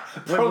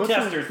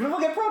 Protesters. We will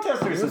get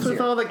protesters What's this with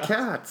year. all the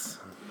cats?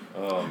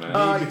 Oh, man.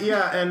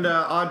 And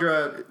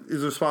Audra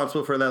is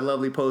responsible for that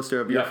lovely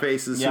poster of your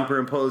faces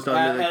superimposed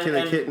onto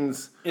the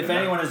kittens. If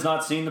anyone has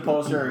not seen the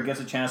poster or gets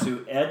a chance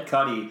to, Ed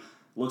Cuddy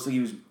looks like he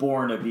was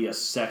born to be a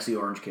sexy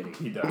orange kitty.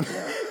 He does.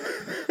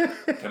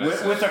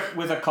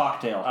 with a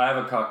cocktail. I have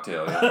a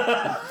cocktail,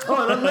 yeah.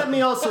 And let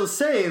me also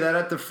say that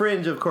at the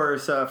Fringe, of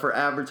course, for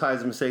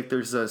advertisement's sake,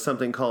 there's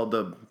something called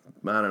the,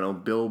 I don't know,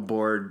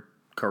 Billboard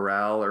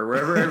Corral or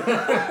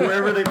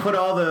wherever they put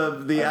all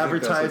the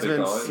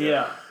advertisements.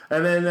 Yeah.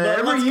 And then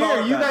every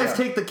year, you guys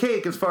take the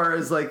cake as far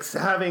as like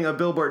having a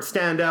billboard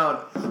stand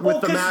out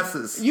with the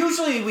masses.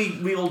 Usually,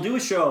 we will do a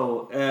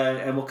show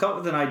and we'll come up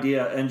with an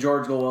idea, and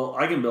George go, "Well,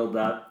 I can build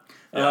that."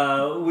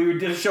 Yeah. We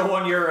did a show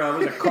one year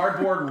with a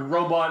cardboard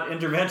robot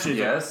intervention.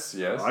 Yes.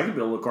 I can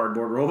build a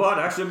cardboard robot.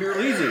 Actually, it'd be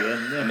real easy.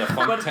 And the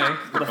funk tank.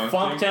 The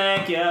funk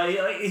tank. Yeah,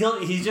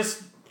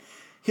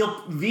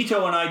 he'll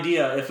veto an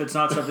idea if it's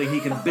not something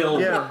he can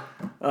build.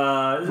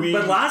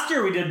 But last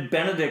year we did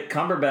Benedict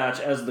Cumberbatch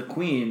as the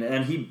Queen,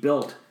 and he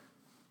built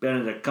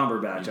Benedict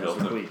Cumberbatch as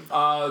the Queen.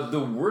 The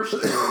worst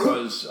year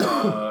was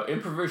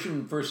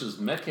Improvision versus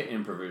Mecha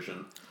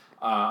Improvision.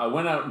 I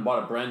went out and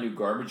bought a brand new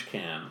garbage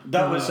can.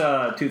 That was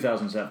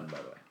 2007, by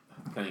the way.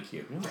 Thank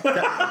you.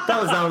 That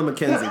was Alan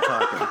McKenzie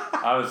talking.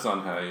 I was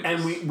on hiatus.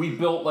 And we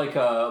built like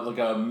a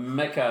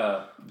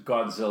mecha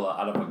Godzilla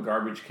out of a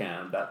garbage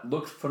can that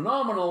looked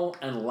phenomenal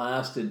and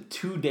lasted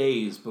 2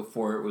 days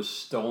before it was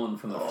stolen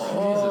from the Fringe.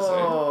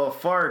 Oh,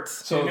 farts.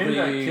 So maybe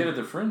that kid at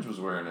the Fringe was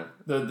wearing it.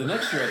 The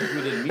next year I think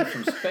we did Meat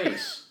from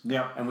Space.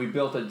 Yeah. And we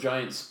built a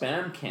giant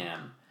Spam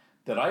can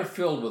that I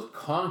filled with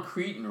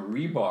concrete and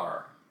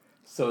rebar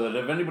so that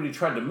if anybody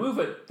tried to move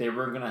it, they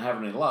weren't going to have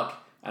any luck.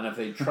 And if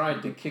they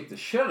tried to kick the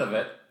shit out of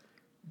it,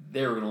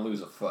 they were going to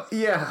lose a foot.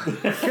 Yeah.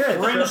 Good.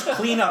 Fringe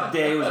cleanup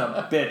day was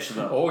a bitch,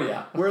 though. Oh,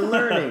 yeah. We're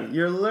learning.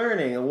 You're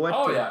learning. What?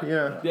 Oh, yeah.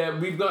 Yeah.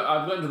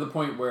 I've gotten to the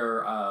point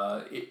where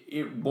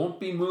it won't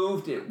be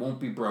moved, it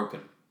won't be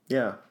broken.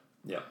 Yeah.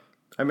 Yeah.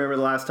 I remember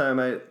the last time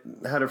I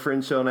had a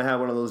Fringe show and I had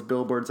one of those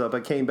billboards up.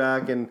 I came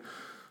back and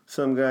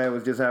Some guy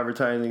was just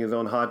advertising his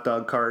own hot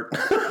dog cart. He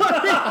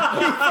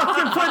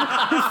fucking put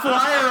his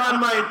flyer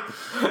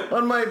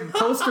on my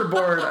poster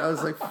board. I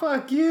was like,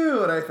 "Fuck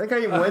you!" And I think I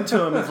even went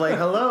to him. It's like,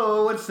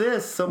 "Hello, what's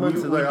this?" Someone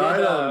said, "Like, I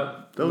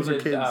don't. Those are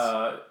kids."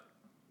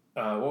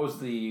 What was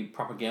the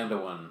propaganda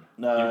one?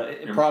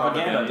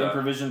 Propaganda.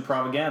 IMPROVISION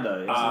propaganda.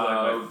 This is like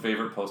my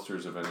favorite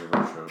posters of any of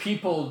our shows.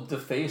 People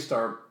defaced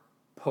our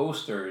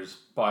posters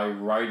by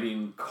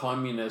writing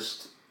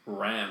communist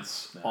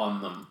rants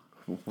on them.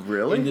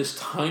 Really? In this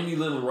tiny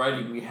little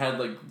writing, we had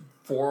like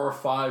 4 or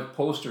 5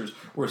 posters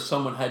where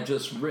someone had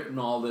just written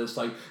all this,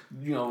 like,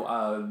 the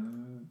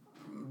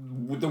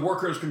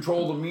workers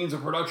control the means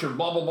of production,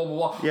 blah, blah, blah,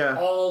 blah, blah,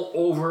 all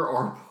over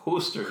our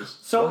posters.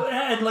 So,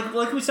 and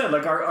like we said,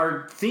 like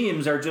our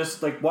themes are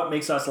just like what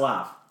makes us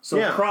laugh.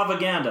 So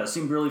propaganda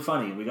seemed really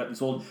funny. We got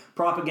these old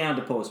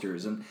propaganda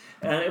posters, and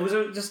it was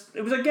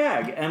a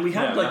gag. And we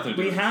had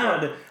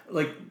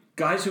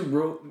guys who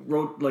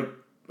wrote like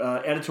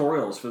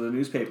editorials for the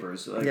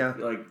newspapers,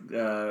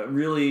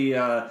 really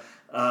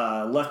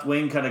left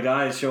wing kind of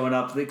guys showing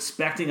up,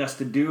 expecting us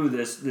to do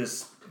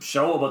this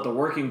show about the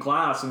working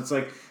class, and it's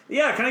like,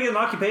 yeah, can I get an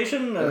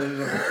occupation?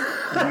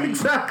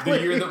 Exactly.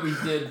 The year that we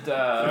did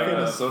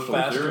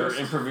Faster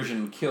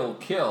IMPROVISION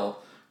Kill.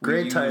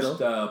 Great title.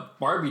 We used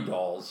Barbie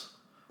dolls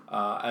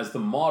as the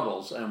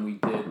models, and we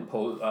did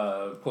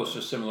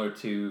posters similar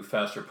to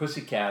Faster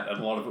Pussycat, and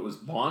a lot of it was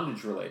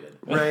bondage related.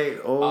 Right.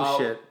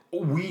 Shit.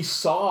 We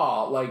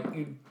saw like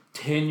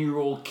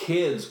 10-year-old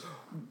kids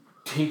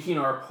taking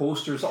our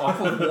posters off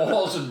of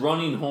walls and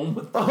running home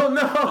with them. Oh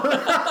no!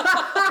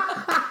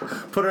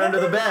 Put her under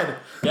the bed.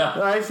 Yeah.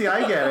 I see.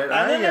 I get it.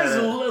 And then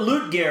there's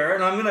Loot Gear,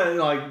 and I'm gonna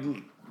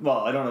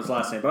I don't know his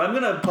last name, but I'm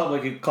going to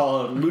publicly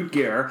call it Loot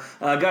Gear.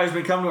 A guy who's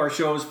been coming to our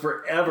shows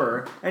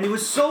forever, and he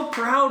was so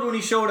proud when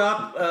he showed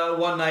up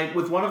one night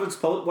with one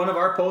of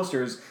our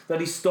posters that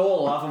he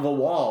stole off of a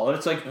wall. And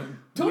it's like,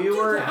 we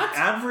were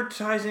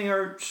advertising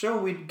our show.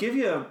 We'd give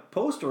you a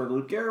poster,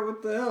 Loot Gear.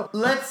 What the hell?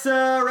 Let's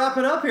wrap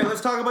it up here.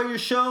 Let's talk about your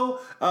show.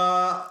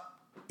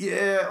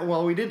 Yeah,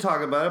 well, we did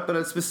talk about it, but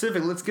it's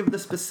specific. Let's give the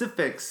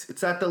specifics.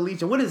 It's at the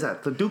Legion. What is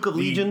that? The Duke of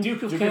Legion?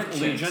 Duke of Kent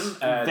Legion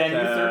at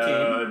Venue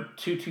 13.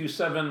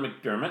 227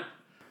 McDermott.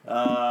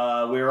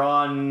 We're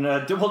on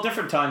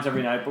different times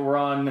every night, but we're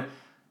on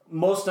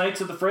most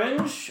nights at the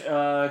Fringe,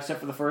 except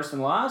for the first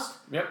and last.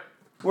 Yep.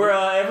 We're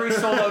every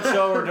sold out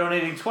show. We're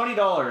donating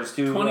 $20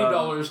 to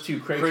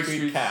Craig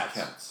Street Cats.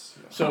 Yes.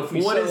 So if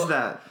we what is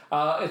that?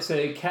 It's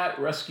a cat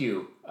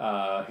rescue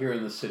here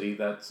in the city.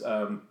 That's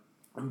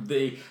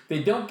they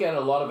don't get a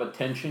lot of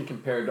attention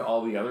compared to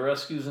all the other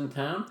rescues in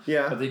town.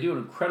 Yeah. But they do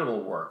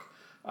incredible work.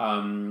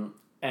 And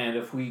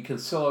if we can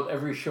sell out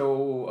every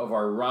show of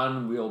our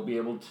run, we'll be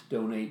able to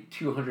donate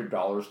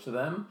 $200 to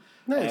them.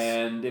 Nice.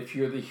 And if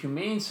you're the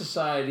Humane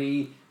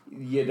Society,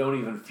 you don't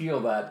even feel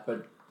that,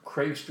 but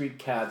Craig Street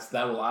Cats,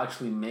 that will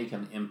actually make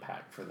an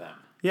impact for them.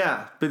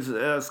 Yeah, but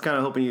I was kind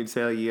of hoping you'd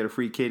say you get a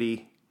free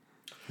kitty.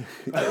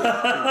 You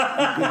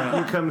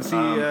come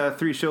see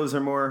 3 shows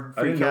or more.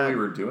 I didn't know we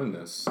were doing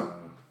this.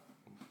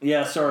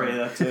 Yeah, sorry,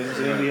 that's it's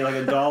going to be like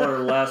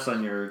 $1 less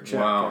on your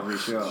check every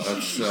show.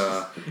 That's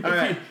all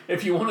right.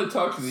 If you want to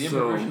talk to the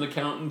IMPROVISION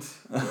accountant,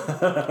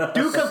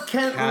 Duke of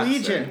Kent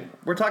Legion.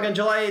 We're talking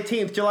July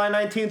 18th, July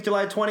 19th,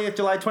 July 20th,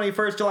 July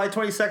 21st, July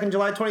 22nd,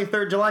 July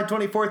 23rd, July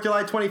 24th,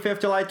 July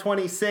 25th, July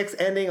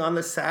 26th, ending on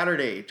the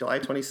Saturday, July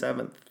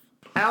 27th.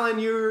 Alan,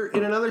 you're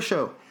in another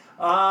show.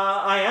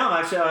 I am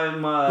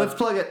actually. Let's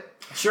plug it.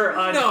 Sure.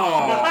 No, we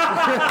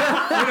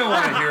don't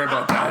want to hear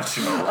about that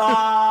show.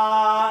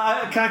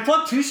 Can I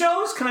plug 2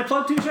 shows?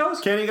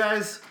 Can you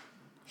guys?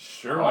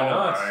 Sure, why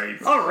not?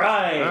 All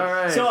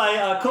right. So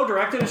I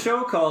co-directed a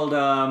show called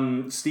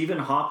Stephen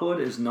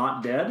Hopwood is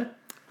Not Dead.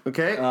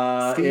 Okay.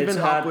 Stephen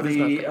Hopwood is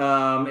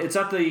Not Dead. It's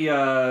at the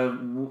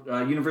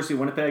University of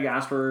Winnipeg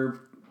Asper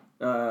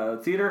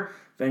Theater.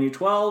 Venue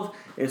 12.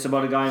 It's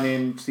about a guy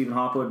named Stephen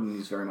Hopwood, and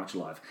he's very much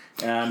alive.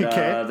 And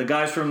the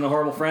guys from The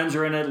Horrible Friends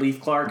are in it.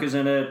 Leith Clark is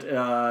in it.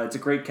 It's a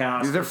great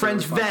cast. These are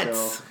French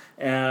vets. Show.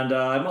 And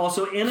I'm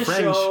also in a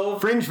show...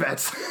 Fringe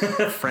vets.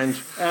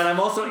 French. And I'm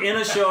also in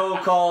a show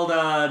called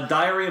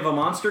Diary of a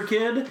Monster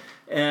Kid.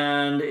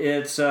 And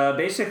it's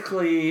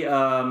basically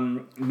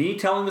me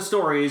telling the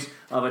stories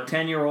of a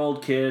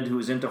 10-year-old kid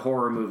who's into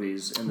horror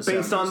movies in the 70s.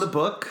 Based on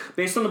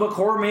the book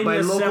Horror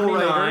Mania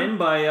 79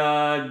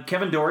 by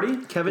Kevin Doherty.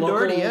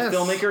 Doherty, yes.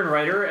 Filmmaker and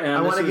writer. And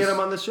I want to get him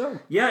on the show.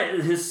 Yeah,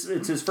 it's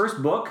his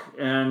first book,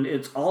 and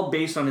it's all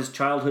based on his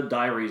childhood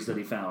diaries that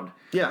he found.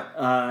 Yeah.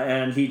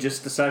 And he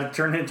just decided to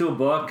turn it into a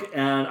book,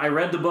 and I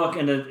read the book,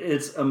 and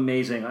it's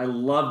amazing. I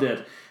loved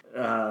it.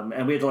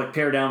 And we had to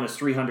pare down this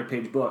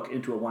 300-page book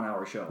into a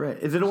 1-hour show. Right.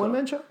 Is it a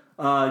one-man show?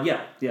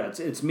 Yeah.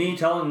 It's me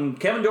telling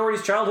Kevin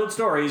Doherty's childhood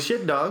stories.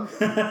 Shit, dog.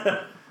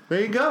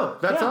 There you go.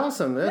 That's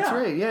awesome. That's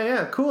right.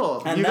 Yeah,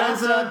 cool. And you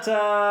that's guys,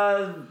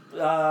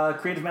 at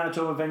Creative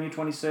Manitoba Venue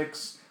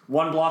 26.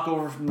 1 block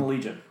over from the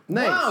Legion.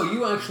 Nice. Wow,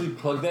 you actually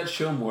plugged that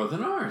show more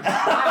than ours.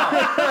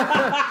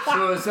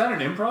 So is that an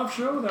improv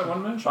show, that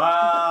one-man show?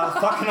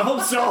 Fucking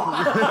hope so.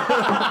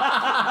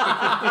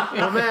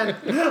 Oh, man.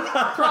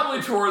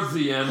 Probably towards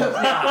the end.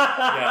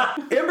 Yeah.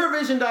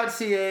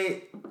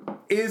 Improvision.ca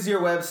is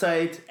your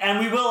website. And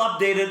we will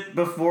update it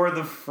before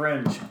the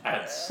Fringe.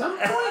 At some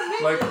point,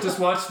 maybe. Like, just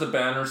watch the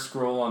banner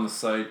scroll on the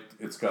site.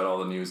 It's got all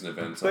the news and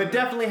events on But it. it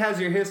definitely has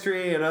your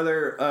history and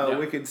other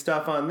wicked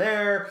stuff on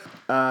there.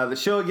 The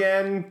show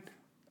again.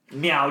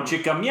 Meow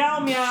chicka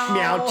meow meow.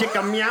 Meow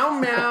chicka meow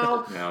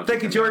meow. Meow,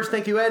 Thank you, chicka, George.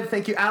 Thank you, Ed.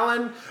 Thank you,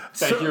 Alan.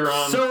 Thank you,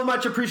 Ron. So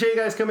much appreciate you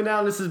guys coming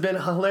down. This has been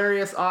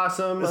hilarious,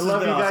 awesome. I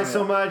love you guys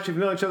so much. We've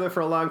known each other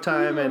for a long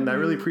time, and I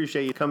really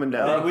appreciate you coming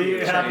down. We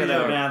happy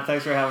to, man.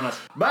 Thanks for having us.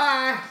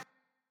 Bye.